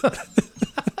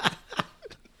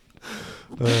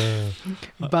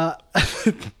 But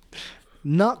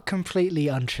not completely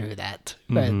untrue that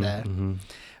right there.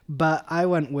 But I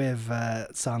went with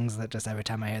songs that just every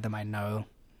time I hear them, I know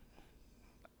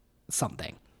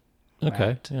something. Okay.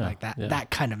 Right? Yeah. Like that, yeah. that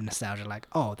kind of nostalgia, like,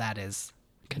 oh, that is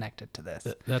connected to this.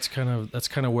 That's kind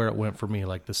of where it went for me.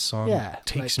 Like, the song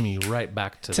takes me right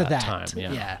back to that time.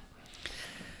 Yeah.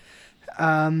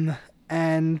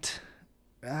 And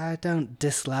I don't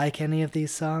dislike any of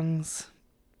these songs.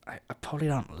 I probably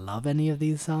don't love any of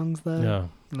these songs though. Yeah.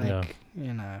 Like,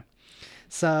 you know.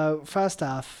 So first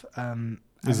off,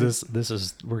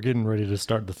 We're getting ready to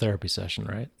start the therapy session,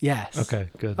 right? yes. Okay,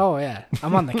 good. Oh yeah,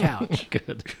 I'm on the couch.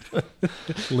 Good.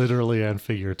 Literally and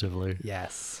figuratively.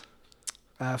 Yes.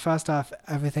 First off,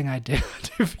 Everything I Do, I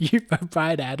Do For You by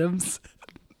Bryan Adams.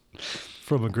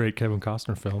 From a great Kevin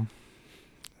Costner film.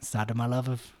 Started my love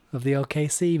of the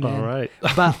OKC, man. All right.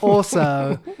 But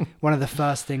also one of the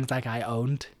first things like I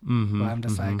owned, Mm-hmm, where I'm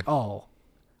just like, oh,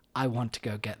 I want to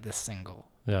go get this single.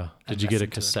 Yeah. Did and you get a listen to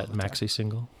it cassette all the time. maxi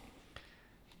single?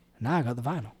 Now I got the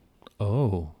vinyl.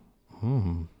 Oh.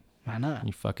 I know.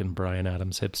 You fucking Bryan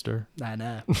Adams hipster. I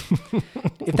know.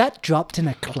 If that dropped in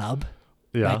a club,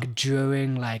 Yeah. like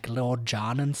during like Lord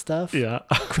John and stuff, Yeah.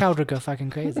 crowd would go fucking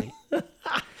crazy.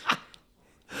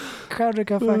 Crowd would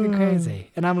go fucking crazy.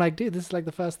 And I'm like, dude, this is like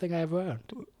the first thing I ever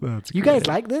owned. That's You guys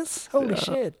like this? Holy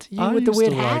shit. You I with the used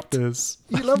weird to hat? like this.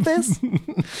 You love this?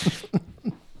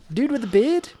 Dude with the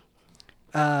beard?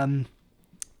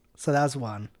 So that was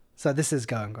one. So this is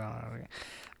going on.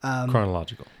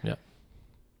 Chronological. Yeah.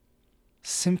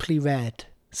 Simply Red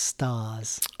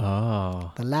Stars.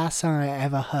 Oh, The last song I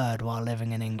ever heard while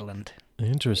living in England.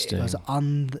 interesting. It was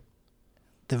on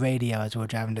the radio as we were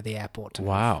driving to the airport.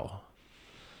 Wow.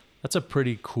 That's a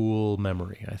pretty cool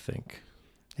memory, I think.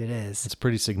 It is. It's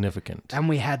pretty significant. And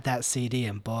we had that CD,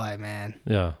 and boy, man,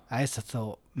 Yeah. I used to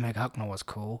thought Meg Hucknall was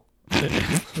cool.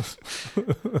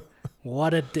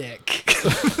 What a dick.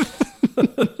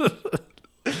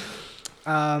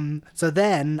 So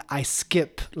then I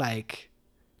skip like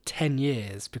 10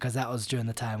 years because that was during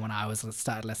the time when I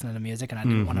started listening to music, and I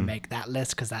didn't want to make that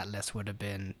list because that list would have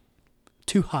been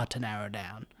too hard to narrow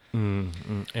down.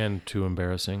 And too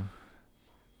embarrassing.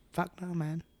 Fuck no,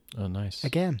 man. Oh, nice.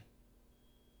 Again,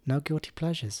 no guilty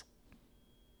pleasures.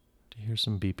 Do you hear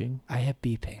some beeping? I hear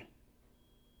beeping.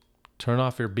 Turn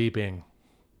off your beeping.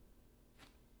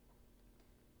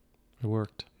 It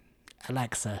worked.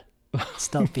 Alexa,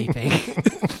 stop beeping.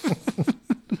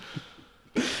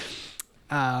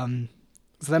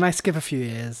 So then I skip a few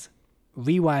years.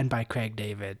 Rewind by Craig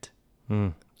David.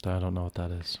 I don't know what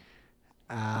that is.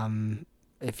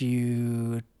 If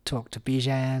you talk to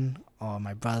Bijan or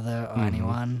my brother or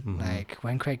anyone, like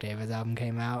when Craig David's album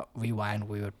came out, Rewind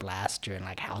we would blast during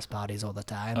like house parties all the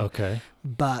time. Okay.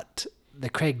 But the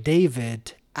Craig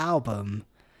David album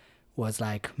was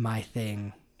like my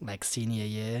thing, like senior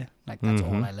year. Like that's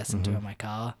all I listened to in my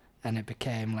car. And it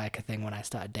became like a thing when I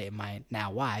started dating my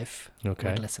now wife. Okay.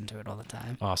 I'd listen to it all the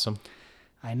time. Awesome.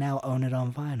 I now own it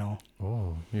on vinyl.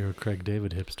 Oh, you're a Craig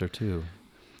David hipster too.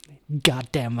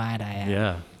 Goddamn right I am.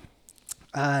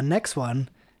 Yeah. Next one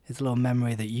is a little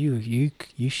memory that you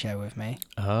share with me.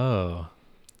 Oh,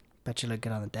 Bet you look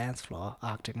good on the dance floor.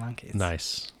 Arctic Monkeys.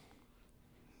 nice.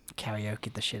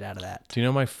 Karaoke the shit out of that. Do you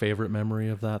know my favorite memory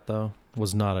of that, though?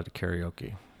 Was not at a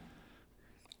karaoke.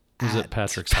 It was at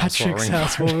Patrick's house. Patrick's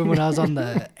house when I was on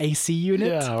the AC unit.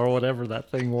 Yeah, or whatever that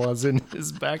thing was in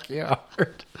his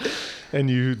backyard. And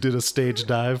you did a stage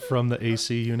dive from the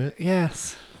AC unit?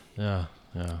 Yes. Yeah.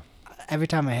 Every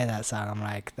time I hear that song, I'm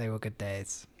like, they were good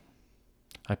days.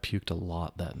 I puked a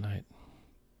lot that night.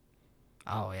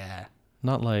 Oh, yeah.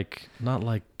 Not like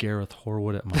Gareth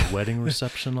Horwood at my wedding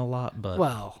reception a lot, but...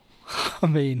 Well, I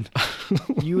mean,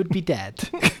 you would be dead.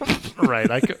 Right.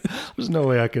 There's no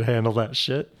way I could handle that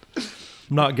shit.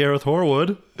 I'm not Gareth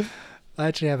Horwood. I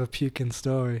actually have a puking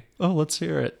story. Oh, let's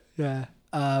hear it. Yeah.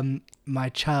 My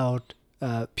child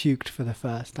puked for the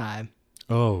first time.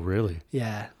 Oh, really?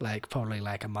 Yeah, probably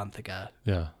a month ago.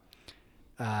 Yeah.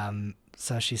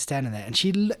 So she's standing there, and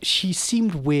she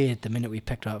seemed weird the minute we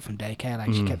picked her up from daycare.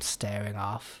 She kept staring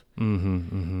off.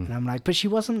 And I'm like, but she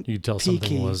wasn't. You tell peaky.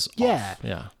 something was yeah, off.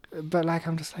 Yeah. But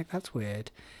I'm just like, that's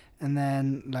weird. And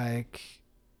then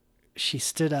she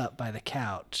stood up by the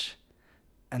couch,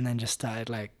 and then just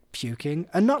started puking,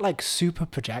 and not super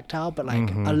projectile, but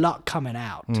a lot coming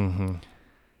out. I'm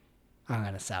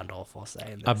gonna sound awful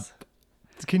saying this.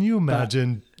 Can you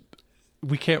imagine?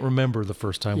 We can't remember the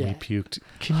first time we puked.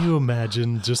 Can you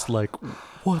imagine just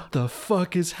what the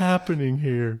fuck is happening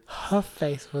here? Her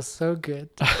face was so good.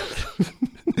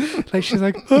 She's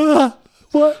like,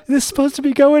 what? This is supposed to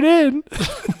be going in.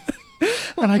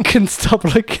 And I couldn't stop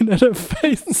looking at her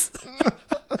face.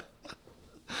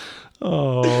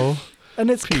 Oh. And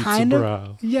it's Pizza kind of,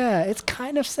 brow. yeah, it's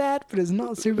kind of sad, but it's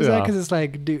not super sad because it's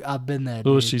dude, I've been there.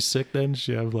 Was dude. she sick then? Did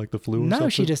she have the flu or No,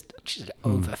 something? she's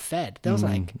overfed. There was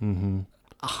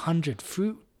 100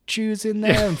 fruit chews in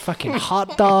there and fucking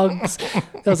hot dogs.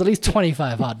 There was at least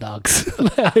 25 hot dogs.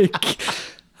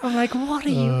 I'm like, what are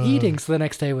you eating? So the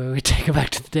next day when we take her back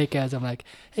to the daycare, I'm like,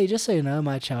 hey, just so you know,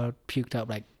 my child puked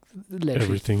up literally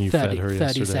everything you fed her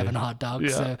 37 yesterday. hot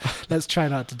dogs. Yeah. So let's try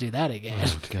not to do that again.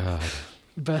 Oh, God.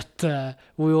 But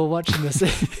we were watching this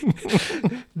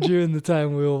during the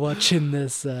time we were watching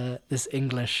this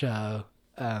English show,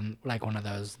 one of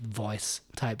those voice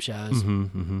type shows.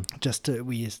 Just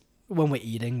when we're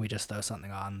eating, we just throw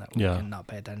something on that we can not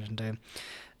pay attention to.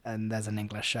 And there's an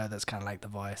English show that's kind of like The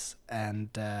Voice, and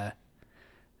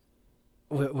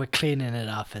we're cleaning it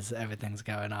up as everything's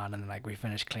going on, and we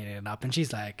finish cleaning it up, and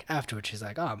afterwards she's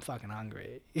like, oh, I'm fucking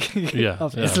hungry. Yeah,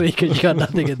 obviously, because you got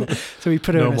nothing in there. So we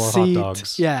put her in a more seat. hot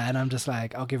dogs. Yeah, and I'm just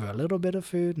like, I'll give her a little bit of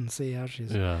food and see how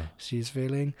she's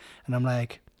feeling. And I'm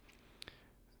like,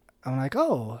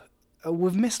 oh,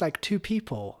 we've missed 2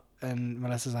 people. And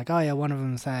Melissa's like, oh yeah, one of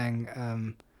them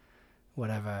sang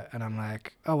whatever. And I'm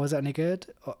like, oh, was that any good?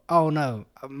 Oh no,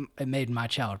 it made my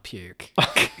child puke.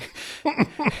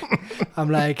 I'm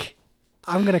like,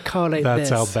 I'm going to correlate That's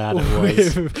this. how bad it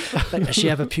was. Has she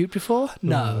ever puked before?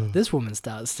 No. This woman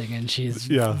starts singing. She's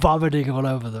vomiting all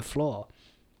over the floor.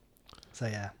 So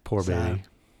yeah. Poor baby.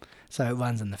 So it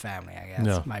runs in the family, I guess.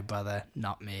 Yeah. My brother,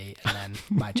 not me, and then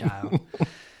my child.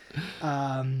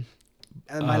 And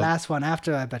my last one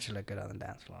after I Bet You Look Good on the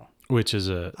Dance Floor. Which is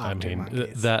Arctic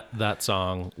Monkeys. that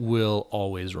song will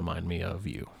always remind me of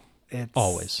you. It's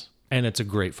Always. And it's a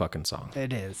great fucking song.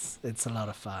 It is. It's a lot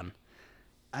of fun.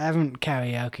 I haven't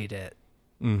karaoke'd it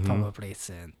probably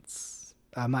since...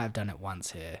 I might have done it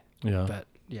once here. Yeah. But,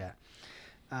 yeah.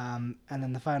 And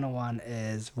then the final one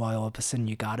is Roy Orbison,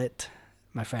 You Got It.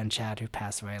 My friend Chad, who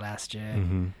passed away last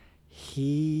year,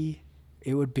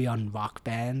 it would be on Rock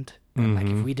Band. And like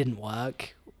if we didn't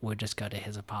work, we'd just go to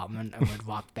his apartment and we'd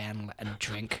rock band and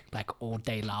drink like all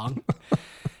day long.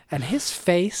 And his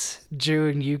face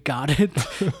during You Got It,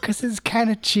 because it's kind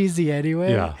of cheesy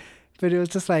anyway. Yeah. But it was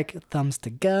just like thumbs to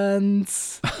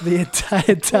guns the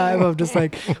entire time. I'm just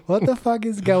like, what the fuck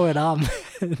is going on?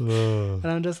 And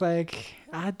I'm just like,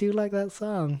 I do like that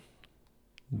song.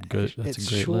 Good. That's It's a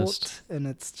great short list. and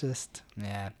it's just,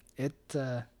 yeah.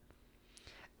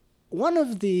 One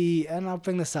of the, and I'll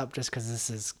bring this up just because this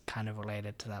is kind of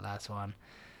related to that last one.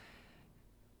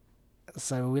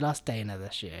 So we lost Dana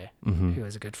this year, who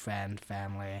was a good friend,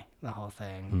 family, the whole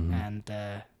thing. And,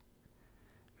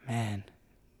 man,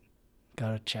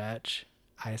 go to church,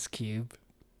 Ice Cube.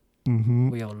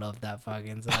 We all love that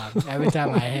fucking song. Every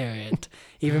time I hear it,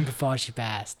 even before she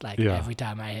passed, like every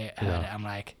time I heard it, I'm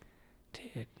like,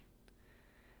 dude,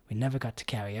 we never got to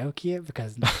karaoke it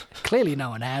because clearly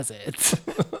no one has it.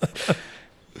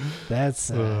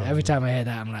 That's every time I hear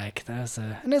that, I'm like,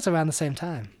 and it's around the same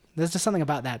time. There's just something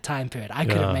about that time period. I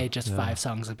could have made just 5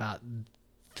 songs about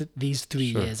these 3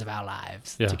 years of our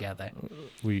lives together.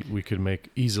 We could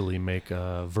easily make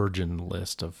a virgin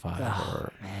list of 5. Oh,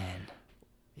 man.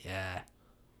 Yeah.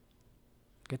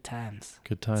 Good times.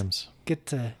 Good times. Good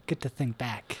to think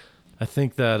back. I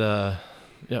think that, I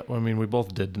mean, we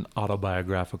both did an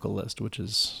autobiographical list, which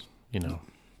is,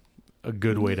 a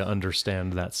good way to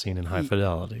understand that scene in High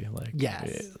Fidelity. Like,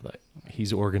 yes. Like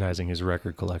he's organizing his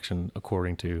record collection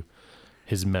according to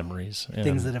his memories. And,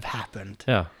 things that have happened.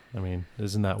 Yeah. I mean,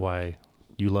 isn't that why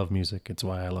you love music? It's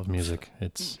why I love music.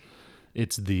 It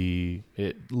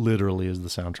literally is the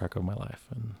soundtrack of my life.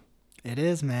 And It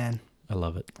is, man. I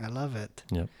love it. I love it.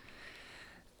 Yep.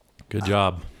 Good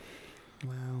job.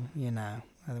 Well, I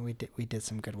think we did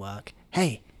some good work.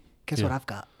 Hey, guess what I've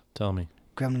got? Tell me.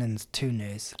 Gremlins 2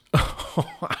 news.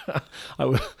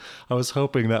 I was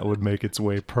hoping that would make its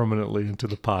way permanently into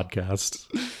the podcast.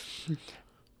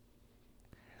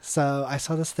 So I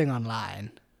saw this thing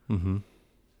online.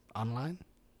 Online?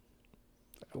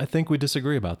 I think we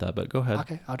disagree about that, but go ahead.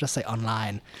 Okay, I'll just say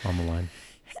online. On the line.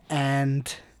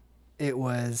 And it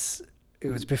was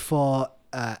before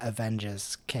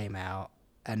Avengers came out,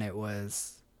 and it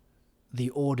was the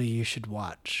order you should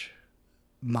watch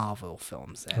Marvel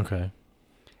films in. Okay.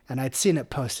 And I'd seen it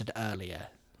posted earlier.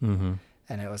 And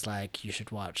it was like, you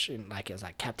should watch, it was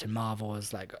like Captain Marvel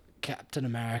was like Captain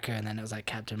America, and then it was like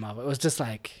Captain Marvel. It was just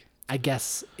like, I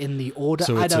guess, in the order.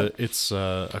 So it's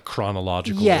a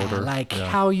chronological order.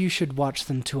 How you should watch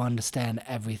them to understand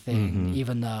everything,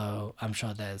 even though I'm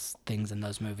sure there's things in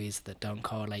those movies that don't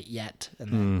correlate yet,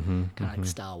 and then kind of like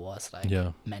Star Wars,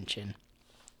 mention.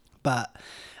 But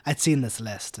I'd seen this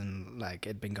list, and like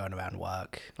it'd been going around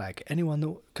work. Like anyone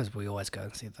that, because we always go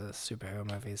and see the superhero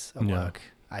movies at work.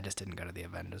 I just didn't go to the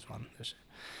Avengers one this year.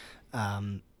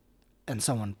 And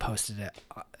someone posted it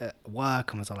at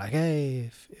work and was all like, "Hey,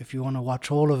 if you want to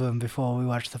watch all of them before we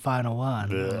watch the final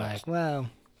one," I'm like, "Well,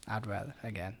 I'd rather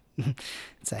again."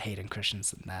 It's a Hayden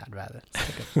Christensen that I'd rather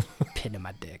stick a pin in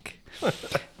my dick.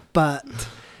 But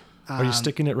are you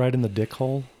sticking it right in the dick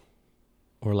hole?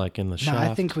 Or like in the shaft? No,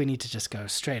 I think we need to just go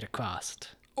straight across.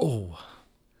 Oh,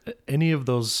 any of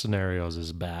those scenarios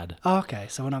is bad. Oh, okay,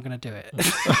 so we're not going to do it.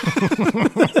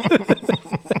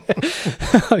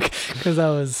 Because I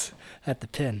was at the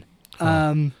pin.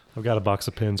 I've got a box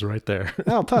of pins right there.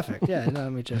 Oh, perfect. Yeah,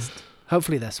 let me just...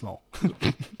 Hopefully they're small.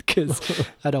 Because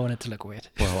I don't want it to look weird.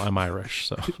 Well, I'm Irish,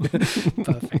 so...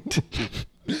 Perfect.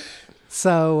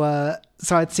 So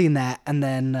I'd seen that, and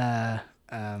then...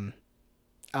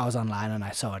 I was online and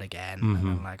I saw it again. And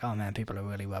I'm like, oh man, people are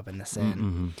really rubbing this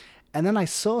in. And then I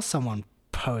saw someone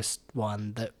post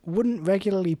one that wouldn't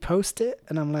regularly post it.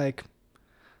 And I'm like,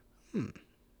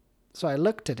 So I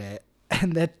looked at it,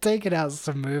 and they'd taken out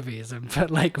some movies and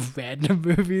put like random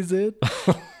movies in.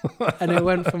 And it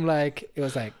went from it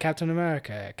was like Captain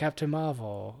America, Captain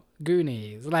Marvel,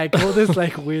 Goonies, like all this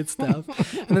like weird stuff.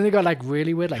 And then they got like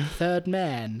really weird, like Third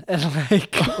Man and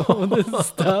like all this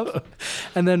stuff.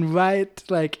 And then right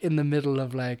like in the middle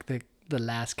of like the the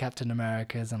last Captain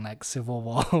Americas and like Civil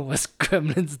War was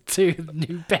Gremlins 2, the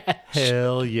new batch.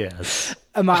 Hell yes.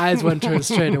 And my eyes went to it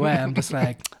straight away. I'm just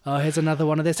like, oh, here's another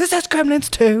one of this. This is Gremlins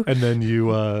 2. And then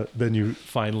you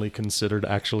finally considered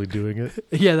actually doing it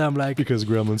Yeah, then I'm like, because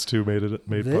Gremlins 2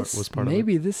 was part of it.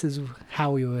 maybe this is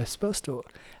how we were supposed to.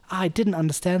 I didn't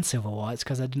understand Civil War. It's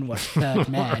because I didn't watch Third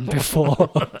Man before.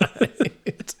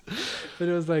 But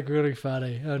it was like really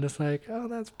funny. I'm just like, oh,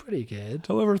 that's pretty good.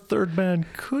 However, Third Man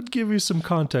could give you some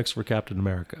context for Captain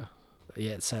America.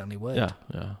 Yeah, it certainly would.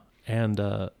 Yeah. And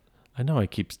I know I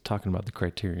keep talking about the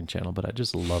Criterion Channel, but I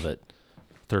just love it.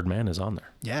 Third Man is on there.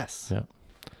 Yes.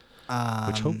 Yeah.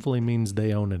 Which hopefully means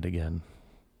they own it again.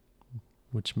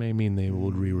 Which may mean they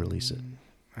will re-release it.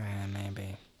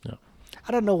 Maybe. Yeah.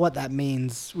 I don't know what that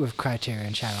means with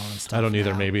Criterion Channel and stuff. I don't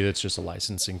either. now. Maybe it's just a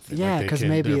licensing thing. Yeah, like 'cause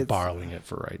maybe they're it's- borrowing it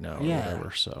for right now or Yeah.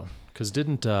 whatever. So, because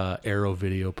didn't Arrow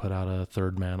Video put out a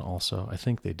Third Man also? I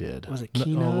think they did. Was it No,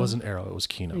 Kino? it wasn't Arrow. It was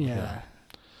Kino. Yeah.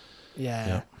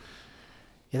 Yeah.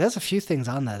 Yeah, there's a few things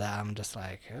on there that I'm just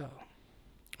like, oh.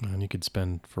 And you could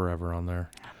spend forever on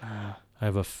there. Uh, I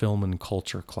have a film and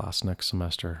culture class next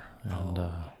semester, and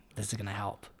this is going to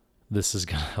help. this is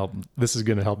gonna help. This is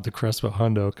gonna help the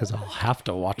CrespoHundo because I'll have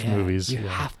to watch movies. You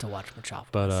have to watch Metropolis.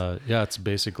 But yeah, it's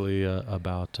basically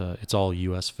about it's all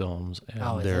U.S. films and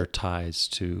is their it? ties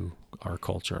to our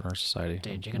culture and our society.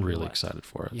 Dude, you're I'm gonna be really watch- excited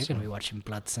for it. You're so going to be watching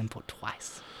Blood Simple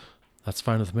twice. that's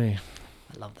fine with me.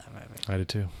 I love that movie. I do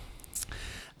too.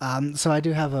 So I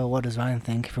do have a what does Ryan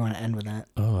think, if you want to end with that.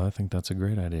 Oh, I think that's a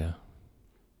great idea.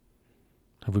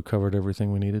 Have we covered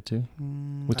everything we needed to?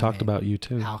 We talked about you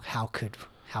too. How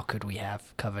could we have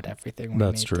covered everything?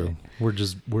 That's true. We're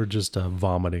just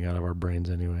vomiting out of our brains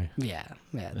anyway. Yeah.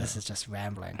 This is just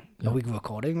rambling. Are we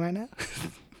recording right now?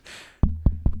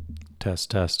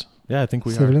 Test. Yeah, I think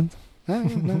we Sibilance? No,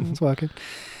 it's working.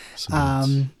 are.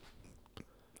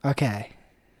 Okay.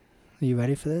 Are you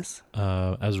ready for this?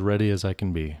 As ready as I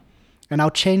can be. And I'll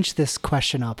change this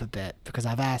question up a bit because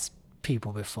I've asked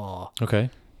people before Okay.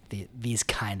 these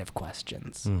kind of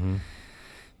questions. Mm-hmm.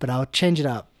 But I'll change it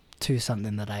up to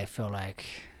something that I feel like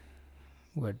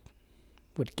would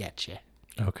get you.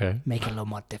 Okay. Make it a little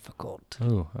more difficult.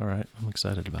 Oh, all right. I'm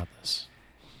excited about this.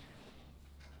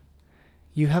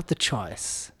 You have the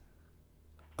choice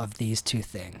of these two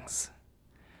things.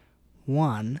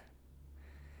 One,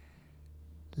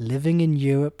 living in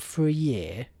Europe for a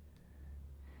year,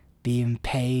 being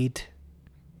paid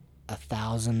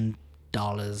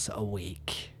 $1,000 a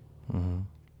week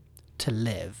to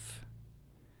live,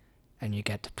 and you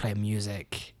get to play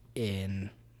music in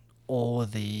all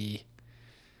the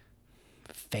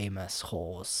famous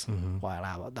halls while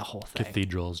out the whole thing.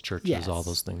 Cathedrals, churches, Yes. all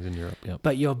those things in Europe. Yep.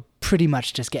 But you're pretty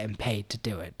much just getting paid to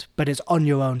do it. But it's on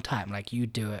your own time. Like, you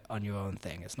do it on your own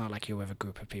thing. It's not like you're with a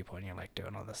group of people and you're, like,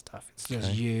 doing all this stuff. It's just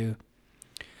Okay. you.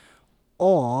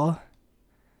 Or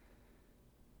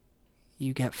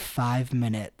you get 5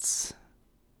 minutes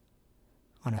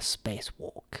on a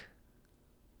spacewalk.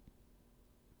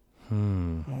 What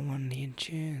one do you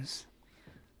choose?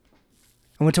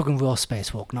 And we're talking real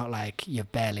spacewalk, not like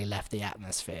you've barely left the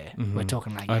atmosphere. We're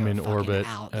talking like I'm you're in fucking orbit.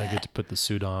 out And I there. get to put the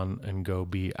suit on and go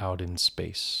be out in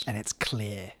space. And it's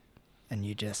clear. And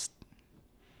you just,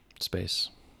 Space.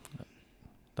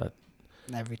 That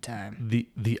every time.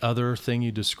 the other thing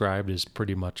you described is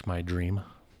pretty much my dream,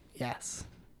 Yes.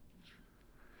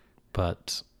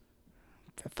 but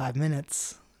For 5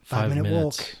 minutes. 5 5-minute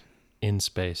minutes walk. in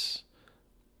space,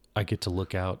 I get to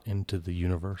look out into the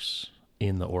universe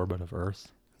in the orbit of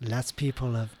Earth. Lots of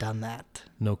people have done that.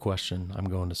 No question, I'm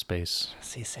going to space.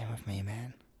 See, same with me,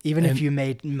 man. Even if And- you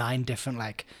made mine different,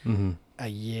 like Mm-hmm. a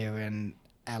year in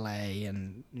LA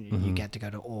and you get to go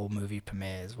to all movie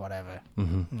premieres, whatever.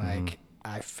 Like,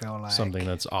 I feel like Something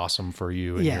that's awesome for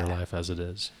you in Yeah. your life as it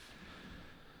is.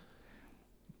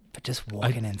 But just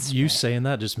walking in space. You saying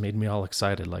that just made me all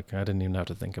excited. Like, I didn't even have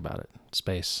to think about it.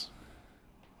 Space.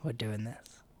 We're doing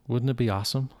this. Wouldn't it be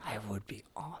awesome? I would be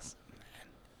awesome, man.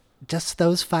 Just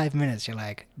those 5 minutes, you're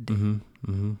like,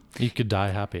 You could die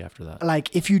happy after that.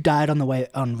 like if you died on the way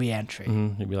on re-entry,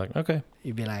 You'd be like, okay,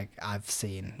 you'd be like, I've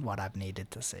seen what I've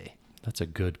needed to see. that's a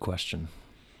good question.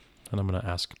 And I'm going to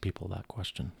ask people that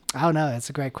question. Oh no, it's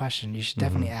a great question. You should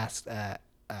definitely ask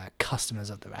customers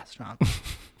of the restaurant.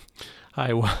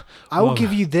 Hi. I will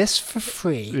give you this for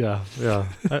free. Yeah.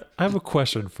 I have a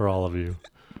question for all of you.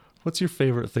 What's your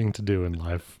favorite thing to do in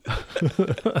life?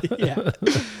 Yeah.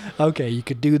 Okay, you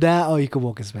could do that, or you could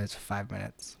walk in space for 5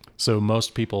 minutes. So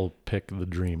most people pick the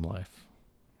dream life,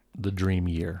 the dream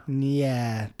year.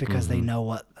 Yeah, because they know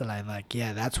what like.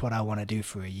 Yeah, that's what I want to do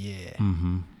for a year.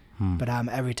 But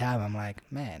every time I'm like,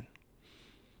 man,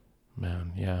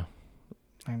 Man, yeah.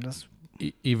 Like just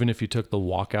Even if you took the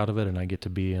walk out of it and I get to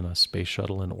be in a space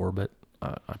shuttle in orbit,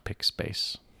 I pick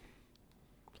space.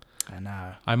 I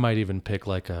know. I might even pick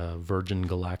like a Virgin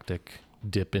Galactic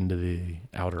dip into the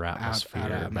outer atmosphere,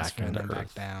 Outer back atmosphere into and then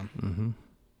Earth. back down. Mm-hmm.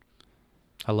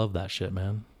 I love that shit,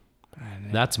 man. I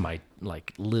know. That's my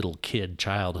like little kid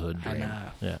childhood I dream. know.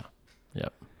 Yeah.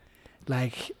 Yep.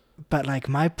 Like, but like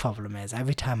my problem is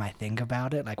every time I think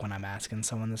about it, like when I'm asking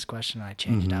someone this question, I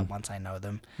change it up once I know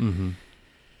them. Mm-hmm.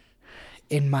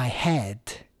 In my head,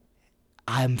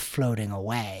 I'm floating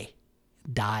away,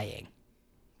 dying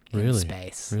in Really?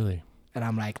 space. Really? And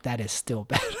I'm like, that is still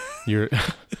better.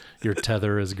 Your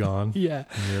tether is gone. Yeah.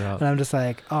 And you're out. And I'm just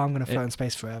like, oh, I'm going to float in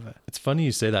space forever. It's funny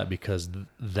you say that because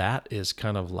that is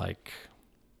kind of like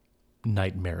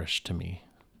nightmarish to me,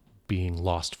 being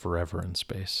lost forever in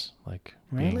space. Like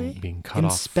Really? being cut In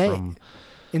off from...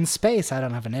 In space, I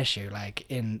don't have an issue. Like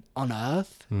on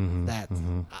Earth, I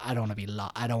don't want to be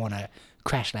I don't want to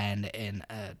crash land in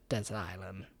a desert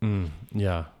island.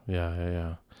 Yeah.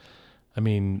 I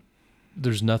mean,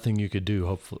 there's nothing you could do.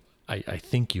 Hopefully, I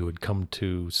think you would come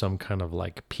to some kind of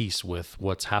like peace with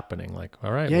what's happening. Like,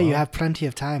 all right, Yeah, well, you have plenty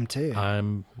of time too. I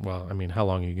mean, how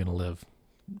long are you going to live?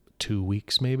 2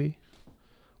 weeks maybe?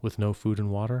 With no food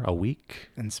and water? A week?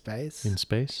 In space? In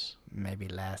space? Maybe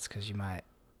less because you might...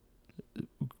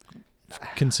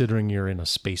 Considering you're in a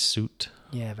space suit.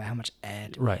 Yeah, but how much air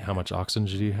do Right, we how much oxygen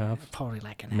do you have? Probably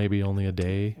like an... Maybe only a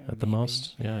day at the Maybe,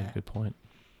 most? Yeah, yeah. good point.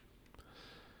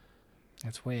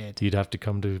 It's weird. You'd have to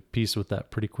come to peace with that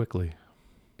pretty quickly.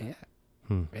 Yeah.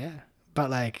 Hmm. Yeah. But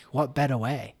like, what better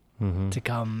way Mm-hmm. to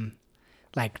come,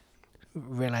 like,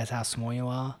 realize how small you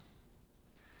are?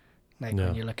 Like, Yeah.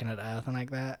 when you're looking at Earth and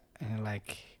like that, and you're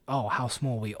like, oh, how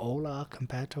small we all are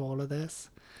compared to all of this.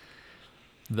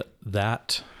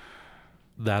 That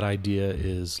idea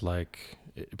is like,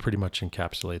 it pretty much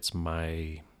encapsulates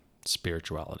my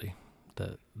spirituality.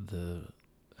 The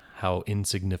how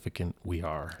insignificant we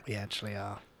are, We actually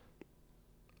are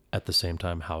at the same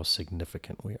time how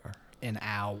significant we are. in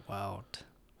our world.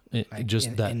 Like Just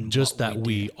in that what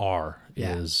we we are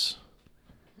Yeah. is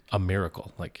a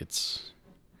miracle. Like it's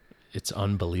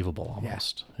unbelievable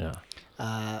almost. Yeah.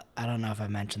 I don't know if I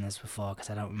mentioned this before because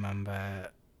I don't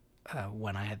remember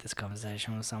when I had this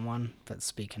conversation with someone. But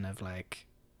speaking of like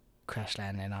crash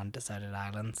landing on deserted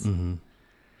islands, Mm-hmm.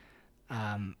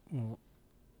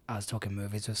 I was talking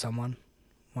movies with someone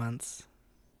once,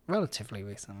 relatively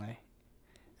recently,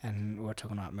 and we were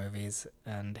talking about movies,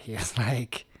 and he was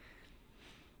like,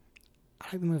 "I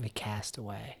like the movie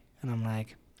Castaway," and I'm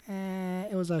like,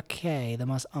 it was okay. The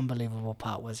most unbelievable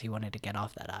part was he wanted to get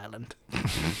off that island.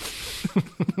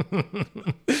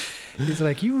 He's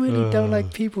like, you really don't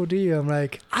like people, do you? I'm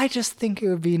like, I just think it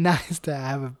would be nice to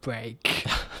have a break.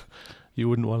 You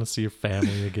wouldn't want to see your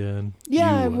family again.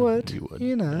 Yeah, I You would. You would.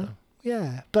 You know,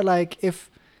 yeah. But like, if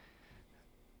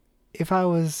I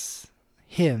was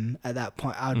him at that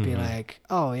point, I would be like,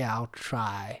 oh yeah, I'll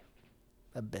try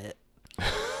a bit.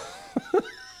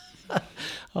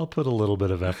 I'll put a little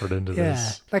bit of effort into Yeah,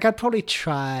 this. like I'd probably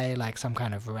try like some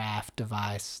kind of raft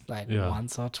device like Yeah.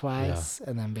 once or twice,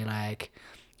 and then be like,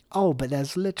 oh, but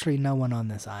there's literally no one on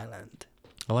this island.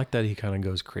 I like that he kind of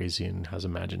goes crazy and has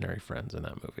imaginary friends in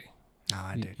that movie. Oh,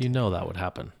 I do. You know that would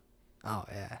happen. Oh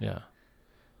yeah. Yeah.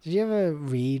 Did you ever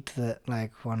read that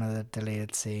like one of the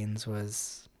deleted scenes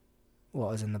was what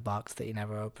was in the box that you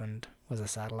never opened was a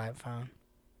satellite phone?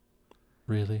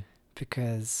 Really?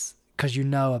 Because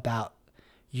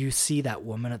you see that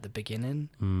woman at the beginning,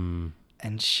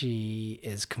 and she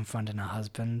is confronting her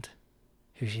husband,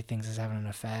 who she thinks is having an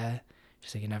affair.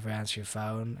 She's like, you never answer your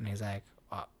phone. And he's like,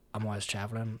 oh, I'm always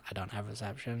traveling. I don't have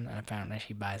reception. And apparently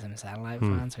she buys him a satellite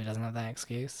phone, so he doesn't have that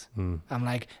excuse. I'm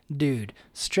like, dude,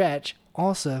 stretch.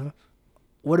 Also,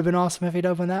 would have been awesome if he'd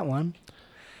opened that one.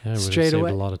 Yeah, it would have Straight saved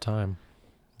away. a lot of time.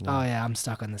 Yeah. Oh, yeah, I'm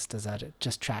stuck on this desert.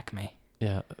 Just track me.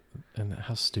 Yeah. And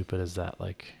how stupid is that?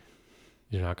 Like,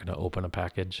 you're not going to open a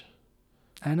package.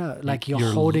 I know. Like,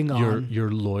 you're holding on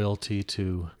Your loyalty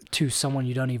to someone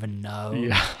you don't even know.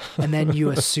 Yeah. And then you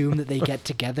assume that they get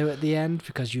together at the end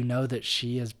because you know that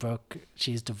she's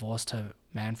divorced her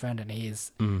man friend, and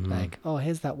he's like, oh,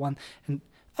 here's that one. And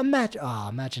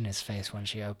imagine his face when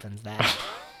she opens that.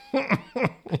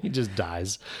 He just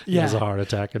dies. He Yeah. has a heart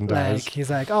attack and dies. Like, he's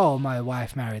like, oh, my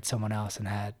wife married someone else and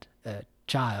had a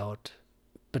child,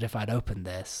 but if I'd opened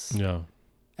this, Yeah.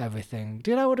 everything,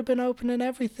 dude, I would have been opening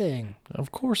everything.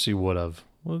 Of course you would have.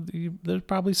 Well, there's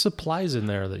probably supplies in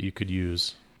there that you could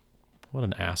use. What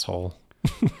an asshole.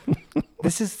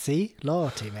 This is,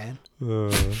 loyalty, man.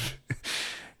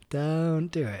 Don't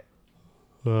do it.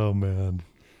 Oh, man.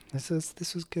 This was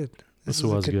good. This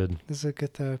was good. This is a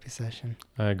good therapy session.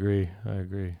 I agree.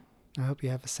 I hope you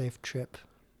have a safe trip.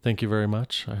 Thank you very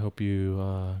much. I hope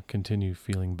you continue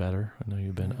feeling better. I know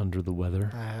you've been under the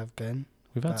weather. I have been.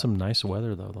 We've had some nice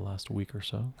weather, though, the last week or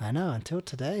so. I know. Until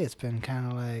today, it's been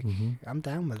kind of like, I'm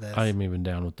down with this. I am even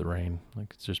down with the rain.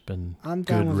 Like, it's just been I'm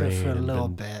good down with rain it for a and little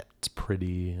bit. It's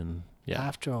pretty and, yeah.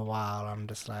 After a while, I'm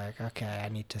just like, okay, I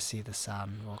need to see the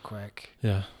sun real quick.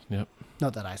 Yeah, yep.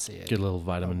 Not that I see it. Get a little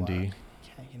vitamin D.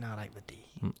 Yeah, you know I like the D.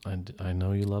 I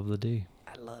know you love the D.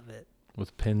 I love it.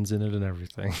 With pins in it and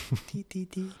everything.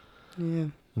 D. Yeah.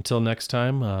 Until next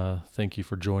time, thank you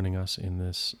for joining us in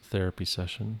this therapy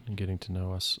session and getting to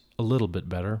know us a little bit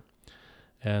better.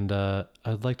 And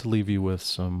I'd like to leave you with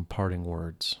some parting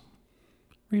words.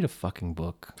 Read a fucking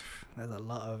book. There's a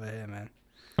lot over here, man.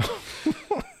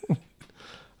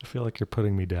 I feel like you're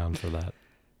putting me down for that.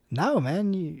 No,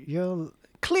 man, you're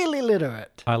clearly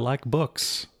literate. I like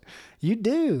books. You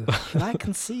do. And I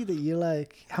can see that you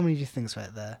like... How many do you think's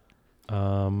right there?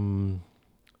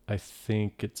 I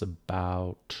think it's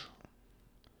about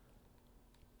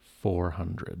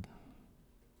 400.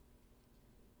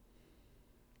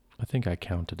 I think I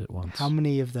counted it once. How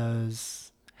many of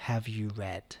those have you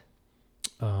read?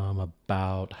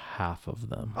 About half of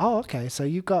them. Oh, okay. So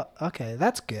you got... Okay,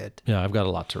 that's good. Yeah, I've got a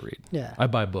lot to read. Yeah. I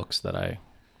buy books that I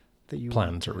That you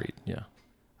plan want to read, yeah.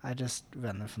 I just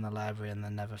rent them from the library and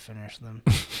then never finish them.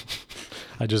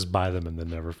 I just buy them and then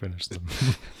never finish them.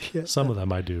 Yeah. Some of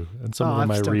them I do, and some of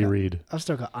them I've I still reread. I've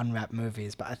still got unwrapped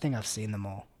movies, but I think I've seen them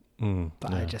all.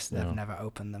 But I just have never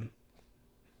opened them.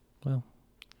 Well,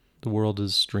 the world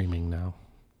is streaming now.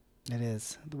 It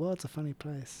is. The world's a funny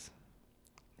place.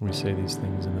 We say these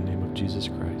things in the name of Jesus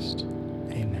Christ.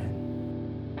 Amen.